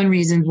reasons, one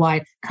reason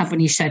why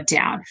companies shut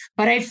down.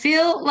 But I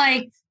feel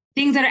like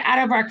things that are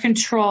out of our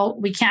control,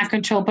 we can't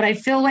control. But I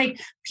feel like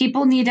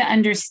people need to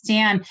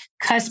understand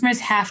customers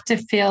have to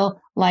feel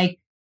like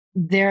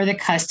they're the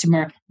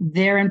customer,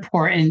 they're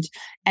important,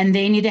 and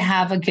they need to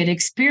have a good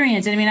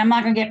experience. And I mean, I'm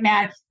not going to get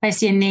mad if I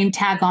see a name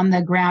tag on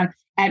the ground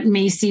at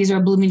Macy's or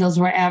Bloomingdale's,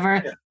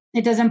 wherever. Yeah.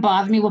 It doesn't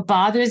bother me. What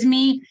bothers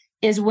me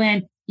is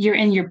when you're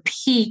in your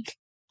peak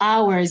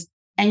hours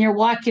and you're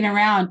walking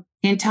around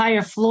the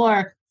entire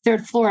floor,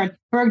 3rd floor,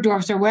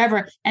 Bergdorf's or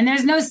wherever, and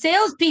there's no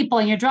salespeople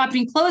and you're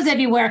dropping clothes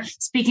everywhere.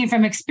 Speaking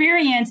from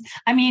experience,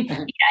 I mean,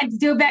 I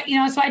do bet,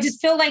 so I just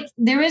feel like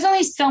there is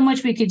only so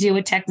much we could do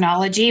with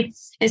technology.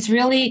 It's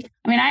really,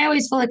 I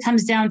always feel it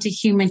comes down to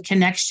human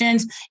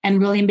connections and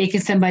really making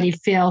somebody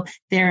feel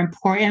they're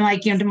important.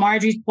 Like, to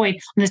Marjorie's point,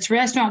 on this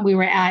restaurant we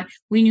were at,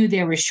 we knew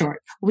they were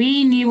short.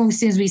 We knew as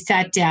soon as we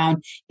sat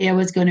down, it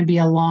was going to be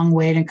a long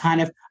wait and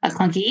kind of a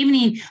clunky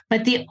evening.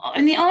 But the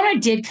owner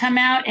did come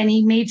out and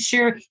he made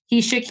sure he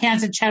shook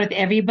hands and chatted with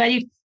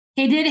everybody.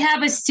 He did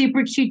have a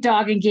super cute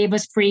dog and gave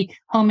us free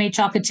homemade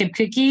chocolate chip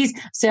cookies.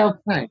 So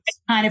I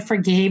kind of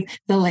forgave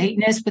the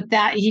lateness, but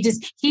that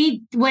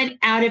he went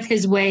out of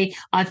his way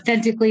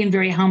authentically and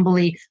very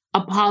humbly,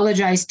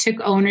 apologized, took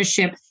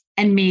ownership,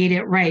 and made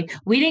it right.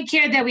 We didn't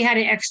care that we had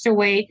an extra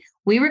wait.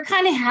 We were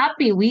kind of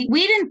happy. We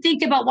didn't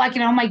think about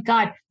walking, oh my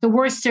God, the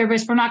worst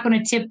service. We're not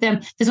going to tip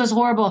them. This was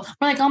horrible.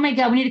 We're like, oh my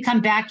God, we need to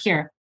come back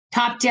here.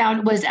 Top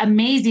down was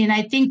amazing. And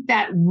I think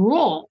that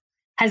rule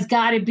has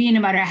got to be, no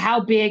matter how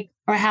big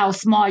or how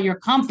small your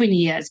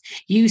company is,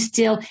 you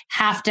still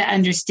have to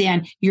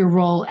understand your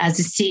role as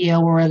a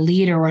CEO or a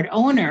leader or an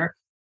owner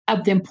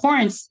of the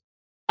importance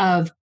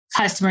of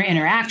customer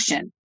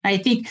interaction. I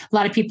think a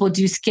lot of people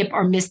do skip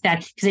or miss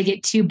that because they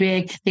get too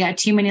big. They got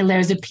too many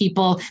layers of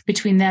people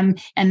between them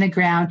and the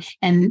ground,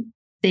 and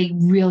they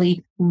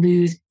really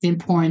lose the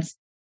importance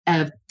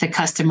of the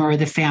customer or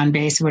the fan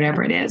base,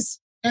 whatever it is.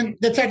 And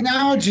the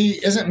technology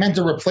isn't meant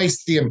to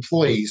replace the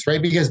employees,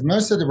 right? Because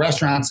most of the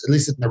restaurants, at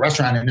least in the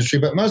restaurant industry,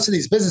 but most of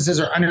these businesses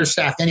are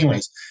understaffed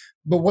anyways.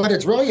 But what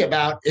it's really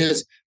about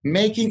is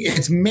making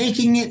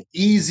it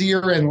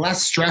easier and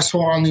less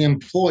stressful on the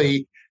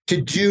employee to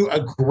do a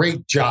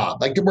great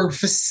job. Like, we're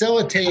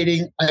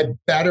facilitating a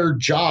better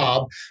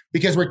job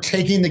because we're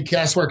taking the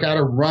guesswork out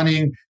of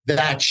running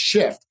that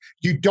shift.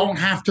 You don't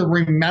have to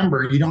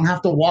remember. You don't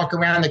have to walk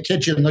around the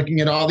kitchen looking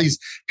at all these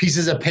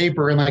pieces of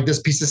paper and like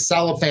this piece of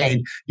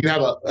cellophane. You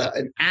have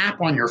an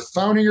app on your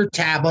phone or your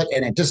tablet,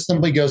 and it just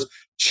simply goes,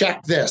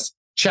 check this,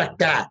 check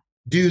that,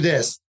 do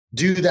this,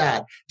 do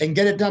that, and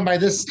get it done by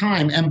this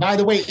time. And by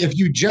the way, if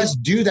you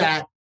just do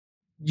that,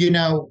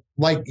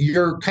 like,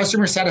 your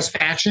customer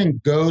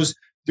satisfaction goes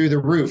through the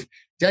roof.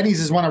 Denny's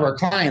is one of our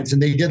clients,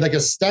 and they did like a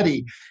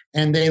study,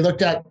 and they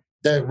looked at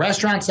the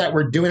restaurants that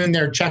were doing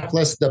their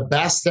checklist the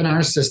best in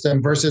our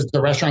system versus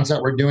the restaurants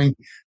that were doing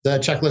the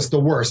checklist the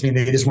worst. I mean,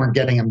 they just weren't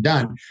getting them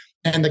done.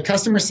 And the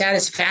customer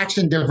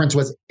satisfaction difference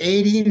was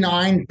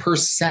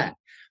 89%.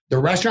 The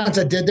restaurants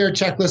that did their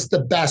checklist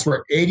the best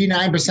were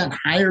 89%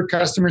 higher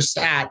customer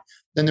sat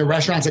than the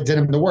restaurants that did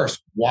them the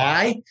worst.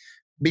 Why?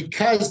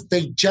 Because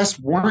they just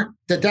weren't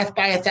the death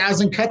by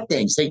 1,000 cut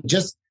things.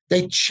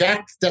 They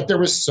checked that there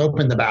was soap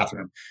in the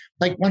bathroom.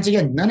 Like, once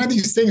again, none of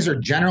these things are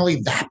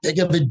generally that big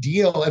of a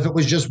deal if it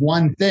was just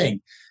one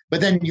thing. But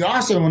then you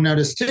also will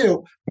notice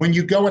too, when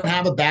you go and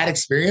have a bad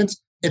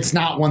experience, it's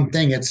not one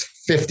thing, it's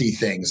 50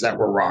 things that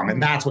were wrong.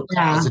 And that's what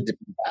caused it to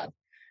be bad.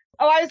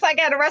 Oh, I was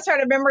like at a restaurant,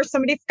 I remember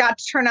somebody forgot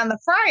to turn on the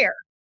fryer,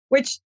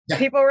 which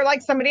people were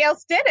like, somebody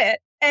else did it.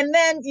 And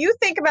then you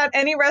think about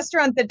any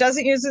restaurant that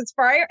doesn't use its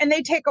fryer, and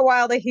they take a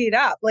while to heat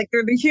up. Like,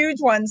 they're the huge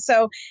ones.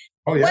 So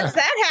once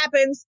that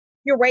happens,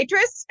 your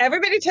waitress,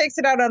 everybody takes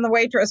it out on the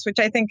waitress, which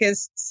I think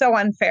is so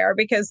unfair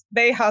because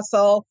they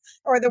hustle,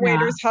 or the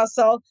waiters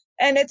hustle.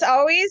 And it's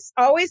always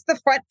the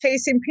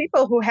front-facing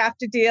people who have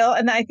to deal.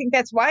 And I think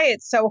that's why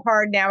it's so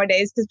hard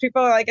nowadays, because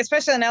people are like,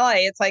 especially in LA,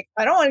 it's like,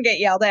 I don't want to get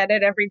yelled at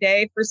it every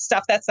day for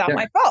stuff that's not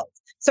my fault.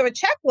 So a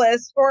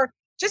checklist, or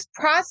just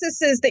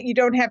processes that you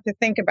don't have to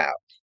think about.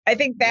 I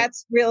think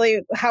that's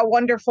really how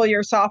wonderful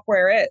your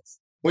software is.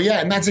 Well, yeah,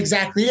 and that's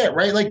exactly it,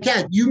 right? Like,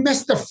 you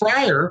missed the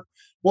fryer.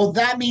 Well,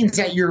 that means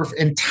that your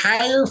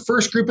entire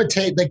first group of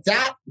tape, like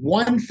that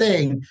one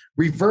thing,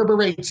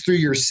 reverberates through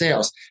your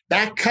sales.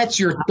 That cuts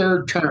your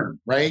third turn,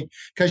 right?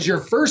 Because your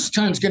first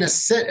turn is going to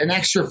sit an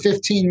extra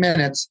 15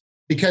 minutes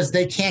because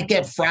they can't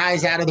get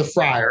fries out of the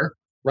fryer,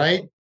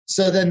 right?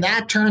 So then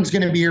that turn's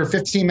going to be your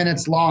 15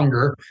 minutes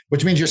longer,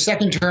 which means your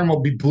second turn will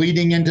be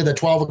bleeding into the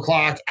 12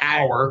 o'clock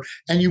hour,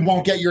 and you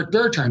won't get your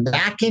third turn.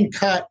 That can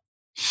cut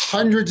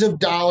hundreds of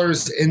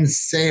dollars in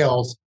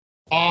sales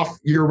off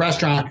your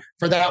restaurant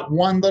for that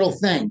one little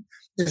thing.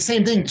 The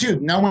same thing too.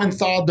 No one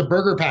thawed the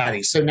burger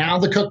patty. So now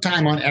the cook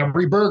time on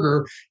every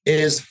burger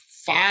is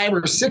 5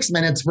 or 6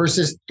 minutes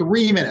versus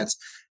 3 minutes.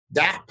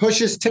 That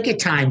pushes ticket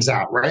times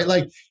out, right?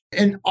 Like,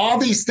 and all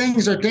these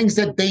things are things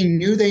that they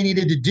knew they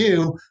needed to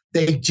do.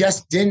 They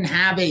just didn't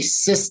have a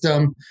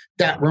system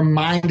that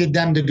reminded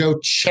them to go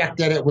check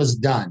that it was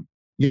done.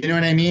 You know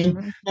what I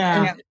mean?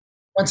 Yeah. And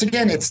once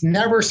again, it's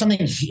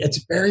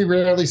very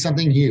rarely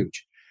something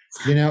huge.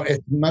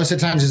 Most of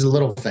the times it's the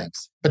little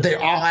things, but they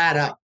all add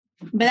up.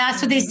 But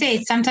that's what they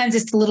say. Sometimes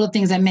it's the little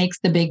things that makes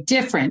the big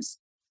difference.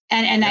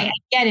 And I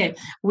get it.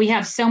 We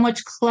have so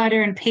much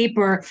clutter and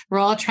paper. We're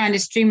all trying to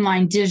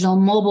streamline digital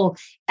mobile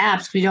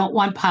apps. We don't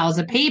want piles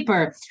of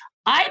paper.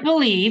 I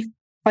believe,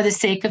 for the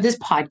sake of this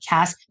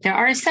podcast, there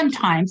are some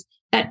times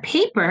that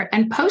paper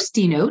and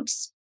Post-it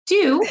notes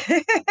do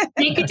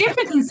make a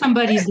difference in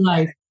somebody's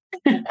life.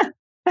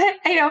 But,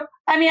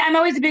 I'm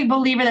always a big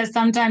believer that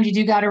sometimes you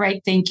do got to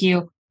write thank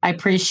you, I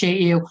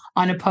appreciate you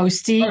on a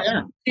Post-it,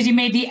 because you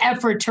made the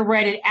effort to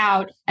write it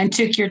out and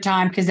took your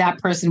time because that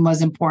person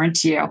was important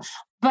to you.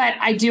 But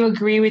I do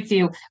agree with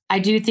you. I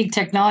do think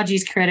technology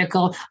is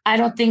critical. I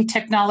don't think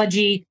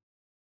technology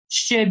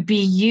should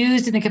be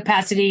used in the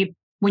capacity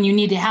when you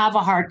need to have a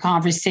hard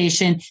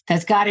conversation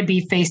that's got to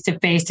be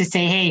face-to-face to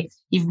say, hey,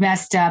 you've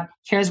messed up.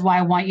 Here's why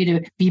I want you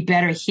to be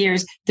better.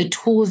 Here's the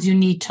tools you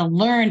need to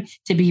learn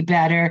to be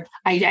better.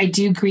 I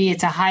do agree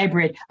it's a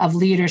hybrid of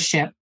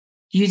leadership,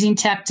 using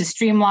tech to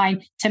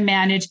streamline, to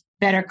manage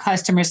better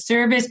customer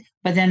service.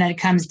 But then it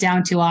comes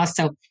down to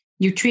also,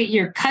 you treat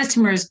your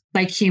customers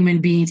like human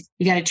beings.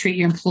 You got to treat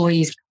your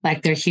employees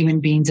like they're human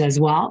beings as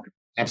well.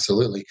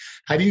 Absolutely.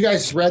 Have you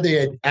guys read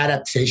The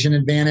Adaptation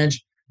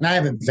Advantage? And I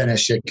haven't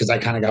finished it because I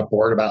kind of got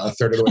bored about a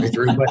third of the way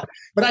through.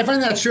 But I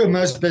find that's true of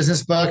most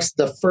business books.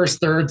 The first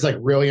third's like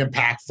really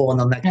impactful, and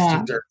the next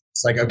two thirds,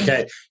 it's like,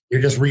 okay,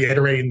 you're just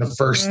reiterating the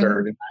first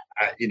third. And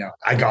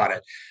I got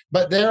it.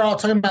 But they're all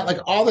talking about like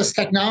all this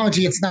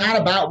technology. It's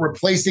not about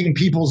replacing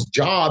people's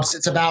jobs.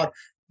 It's about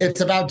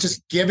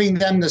just giving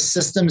them the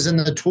systems and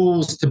the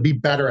tools to be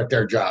better at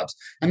their jobs.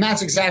 And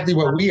that's exactly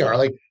what we are.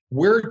 Like,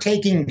 we're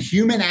taking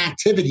human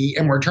activity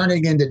and we're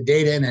turning it into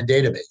data in a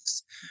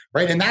database,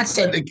 right? And that's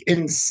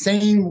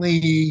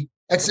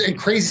that's the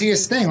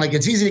craziest thing. Like,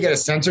 it's easy to get a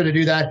sensor to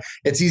do that.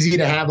 It's easy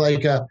to have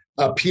like a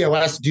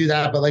POS to do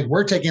that. But like,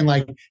 we're taking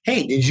like,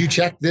 hey, did you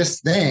check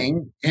this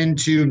thing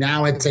into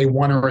now it's a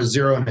 1 or a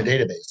 0 in a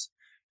database?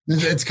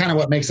 It's kind of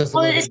what makes us.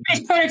 Well, it's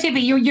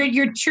productivity.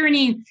 You're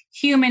turning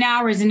human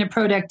hours into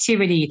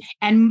productivity,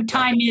 and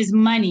time is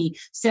money.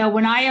 So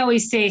when I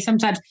always say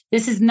sometimes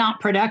this is not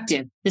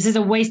productive, this is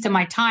a waste of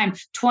my time.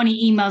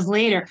 20 emails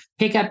later,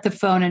 pick up the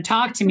phone and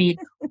talk to me.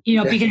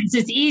 Because it's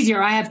just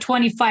easier. I have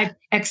 25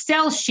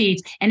 Excel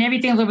sheets and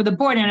everything's over the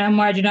board. And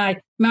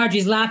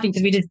Margie's laughing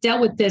because we just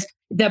dealt with this.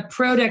 The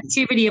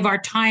productivity of our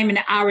time and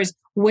hours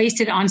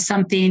wasted on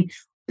something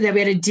that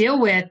we had to deal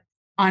with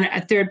on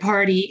a third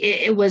party.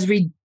 It was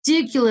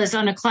ridiculous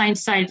on a client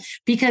side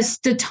because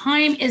the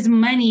time is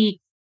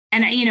money.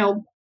 And,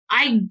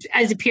 I,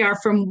 as a PR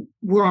firm,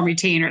 we're on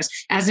retainers.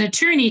 As an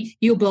attorney,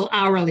 you bill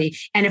hourly.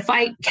 And if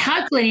I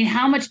calculate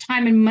how much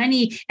time and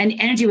money and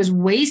energy was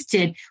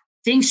wasted,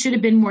 things should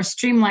have been more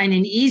streamlined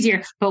and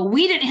easier. But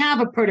we didn't have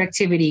a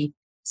productivity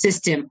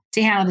system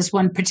to handle this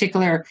one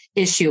particular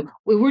issue.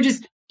 We were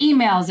just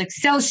emails,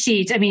 Excel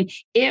sheets. I mean,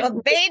 they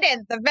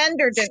didn't. The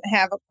vendor didn't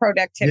have a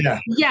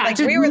productivity. Yeah. Like,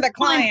 we were the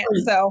client,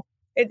 so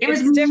it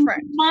was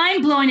different.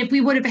 Mind blowing. If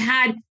we would have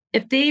had,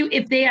 if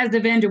they as the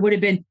vendor would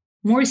have been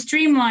more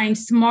streamlined,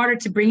 smarter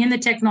to bring in the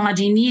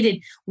technology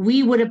needed,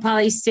 we would have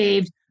probably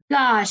saved,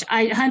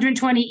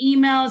 120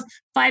 emails,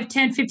 5,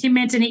 10, 15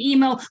 minutes in an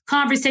email,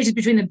 conversations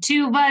between the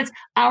two of us,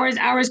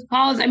 hours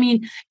calls. I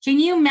mean, can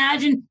you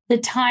imagine the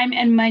time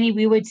and money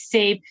we would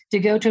save to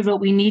go to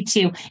what we need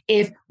to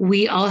if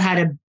we all had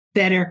a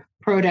better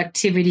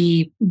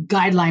productivity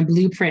guideline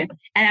blueprint?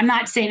 And I'm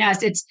not saying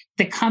us, it's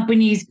the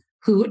companies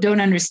who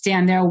don't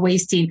understand they're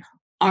wasting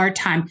our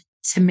time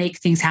to make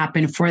things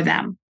happen for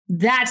them.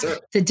 That's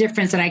the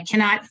difference that I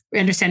cannot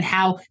understand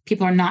how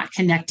people are not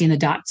connecting the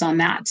dots on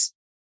that.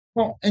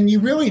 Well, and you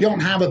really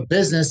don't have a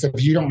business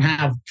if you don't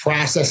have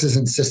processes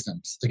and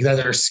systems like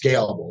that are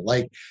scalable.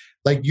 Like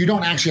you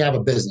don't actually have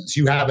a business.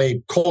 You have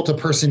a cult of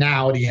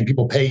personality and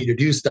people pay you to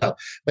do stuff.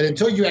 But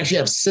until you actually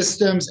have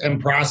systems and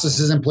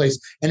processes in place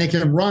and it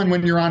can run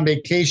when you're on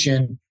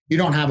vacation, you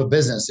don't have a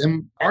business.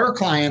 And our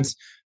clients,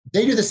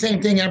 they do the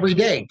same thing every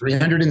day,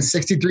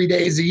 363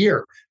 days a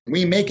year.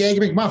 We make egg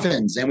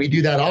McMuffins and we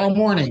do that all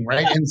morning,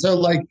 right? And so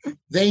like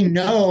they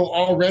know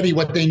already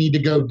what they need to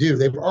go do.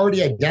 They've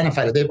already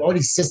identified it. They've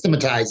already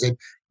systematized it.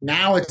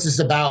 Now it's just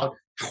about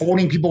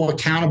holding people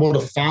accountable to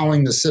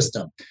following the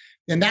system.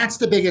 And that's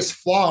the biggest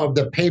flaw of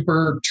the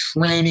paper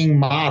training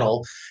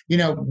model.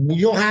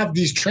 You'll have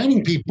these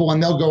training people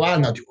and they'll go out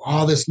and they'll do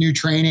all this new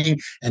training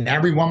and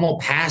everyone will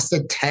pass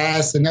the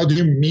test and they'll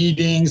do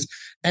meetings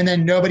and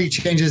then nobody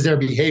changes their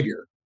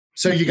behavior.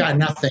 So you got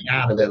nothing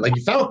out of it. Like,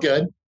 you felt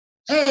good.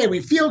 Hey, we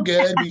feel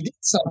good. We did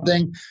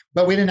something,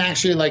 but we didn't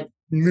actually like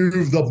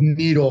move the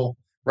needle,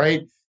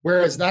 right?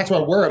 Whereas that's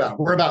what we're about.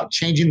 We're about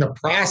changing the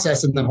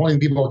process and then holding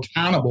people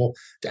accountable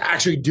to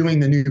actually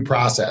doing the new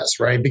process,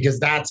 right? Because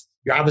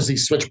you obviously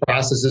switch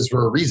processes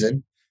for a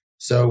reason.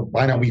 So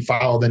why don't we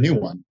follow the new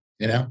one,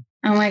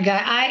 Oh my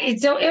God.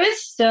 It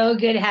was so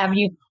good having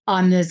you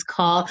on this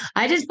call.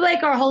 I just feel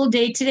like our whole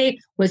day today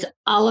was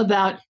all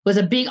our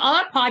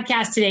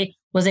podcast today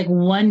was like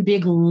one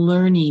big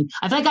learning.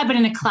 I feel like I've been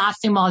in a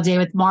classroom all day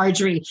with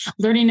Marjorie,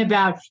 learning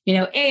about,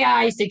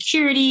 AI,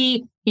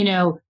 security,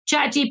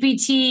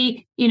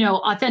 ChatGPT,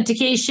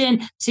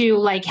 authentication to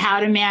like how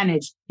to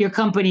manage your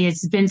company.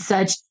 It's been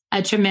such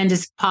a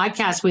tremendous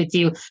podcast with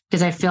you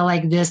because I feel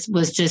like I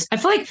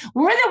feel like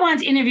we're the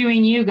ones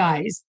interviewing you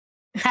guys,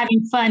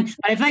 having fun.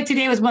 But I feel like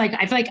today was more like,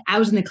 I feel like I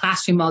was in the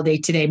classroom all day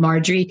today,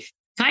 Marjorie,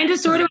 kind of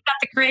sort of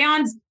without the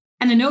crayons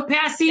and the note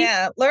passing.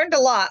 Yeah, learned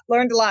a lot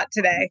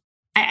today.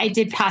 I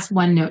did pass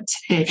one note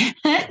today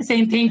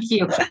saying thank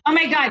you. Oh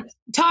my God.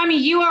 Tommy,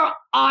 you are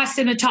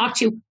awesome to talk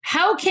to.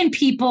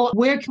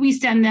 Where can we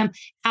send them?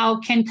 How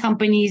can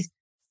companies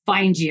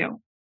find you?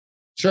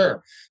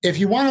 Sure. If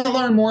you want to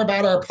learn more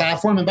about our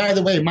platform, and by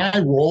the way, my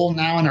role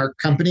now in our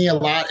company a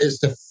lot is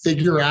to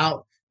figure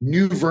out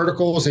new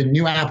verticals and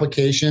new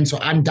applications. So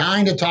I'm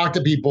dying to talk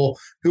to people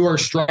who are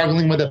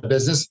struggling with a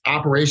business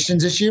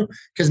operations issue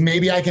because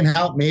maybe I can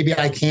help, maybe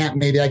I can't,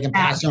 maybe I can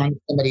pass you on to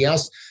somebody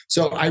else.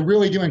 So I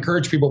really do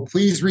encourage people,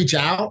 please reach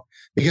out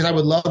because I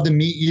would love to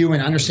meet you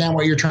and understand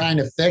what you're trying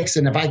to fix.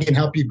 And if I can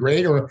help you,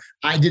 great. Or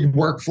I did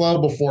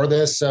workflow before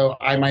this, so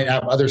I might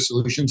have other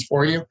solutions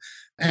for you.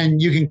 And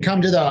you can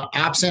come to the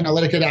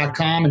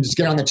OpsAnalitica.com and just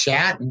get on the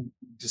chat and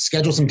just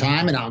schedule some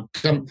time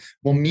and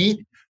we'll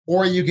meet.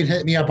 or you can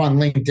hit me up on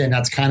LinkedIn.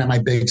 That's kind of my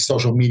big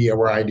social media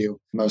where I do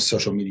most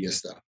social media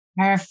stuff.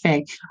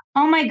 Perfect.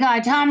 Oh my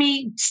God,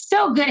 Tommy,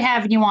 so good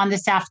having you on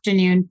this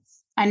afternoon.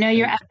 I know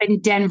you're up in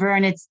Denver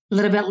and it's a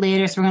little bit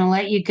later, so we're going to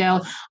let you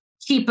go.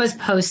 Keep us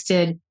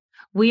posted.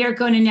 We are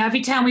going to know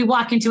every time we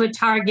walk into a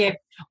Target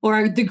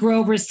or the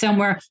Grover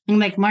somewhere, I'm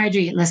like,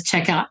 Marjorie, let's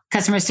check out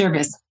customer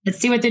service. Let's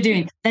see what they're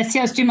doing. Let's see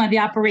how streamlined the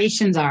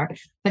operations are.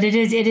 But it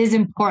is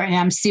important.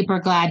 I'm super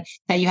glad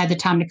that you had the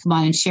time to come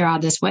on and share all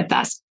this with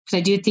us. Because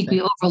I do think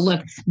we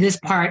overlook this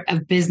part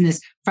of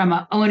business from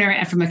an owner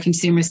and from a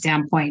consumer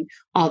standpoint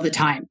all the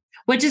time.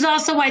 Which is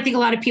also why I think a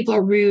lot of people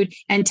are rude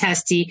and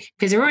testy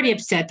because they're already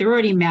upset. They're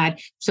already mad.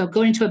 So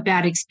going into a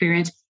bad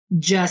experience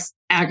just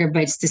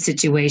aggravates the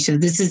situation.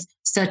 This is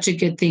such a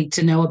good thing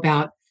to know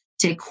about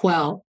to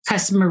quell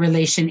customer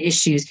relation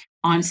issues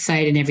on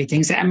site and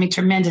everything. So I mean,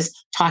 tremendous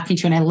talking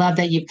to you. And I love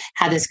that you've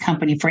had this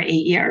company for 8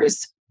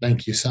 years.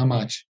 Thank you so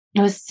much. It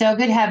was so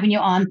good having you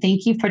on.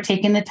 Thank you for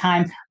taking the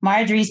time.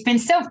 Marjorie, it's been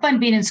so fun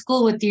being in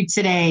school with you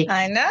today.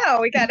 I know.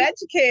 We got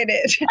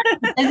educated.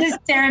 This is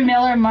Sarah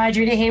Miller,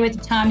 Marjorie DeHay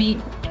with Tommy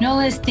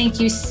Yionoulis.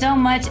 Thank you so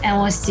much.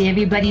 And we'll see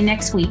everybody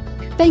next week.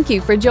 Thank you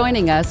for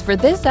joining us for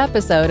this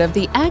episode of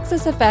the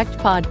Axis Effect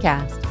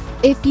podcast.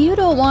 If you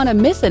don't want to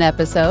miss an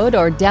episode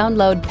or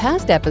download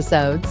past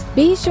episodes,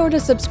 be sure to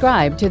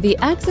subscribe to the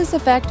Axis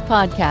Effect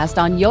podcast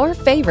on your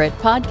favorite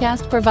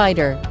podcast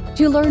provider.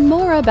 To learn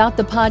more about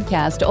the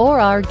podcast or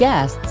our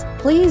guests,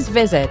 please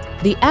visit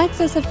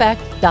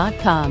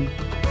theaxiseffect.com.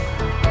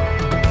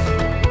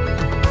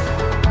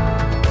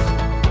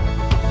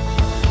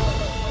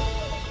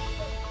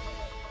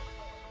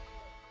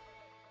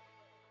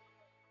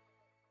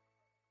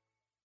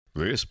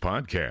 This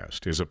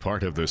podcast is a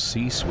part of the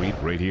C-Suite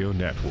Radio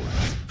Network.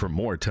 For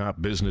more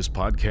top business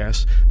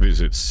podcasts,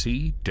 visit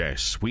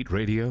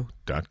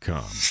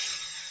c-suiteradio.com.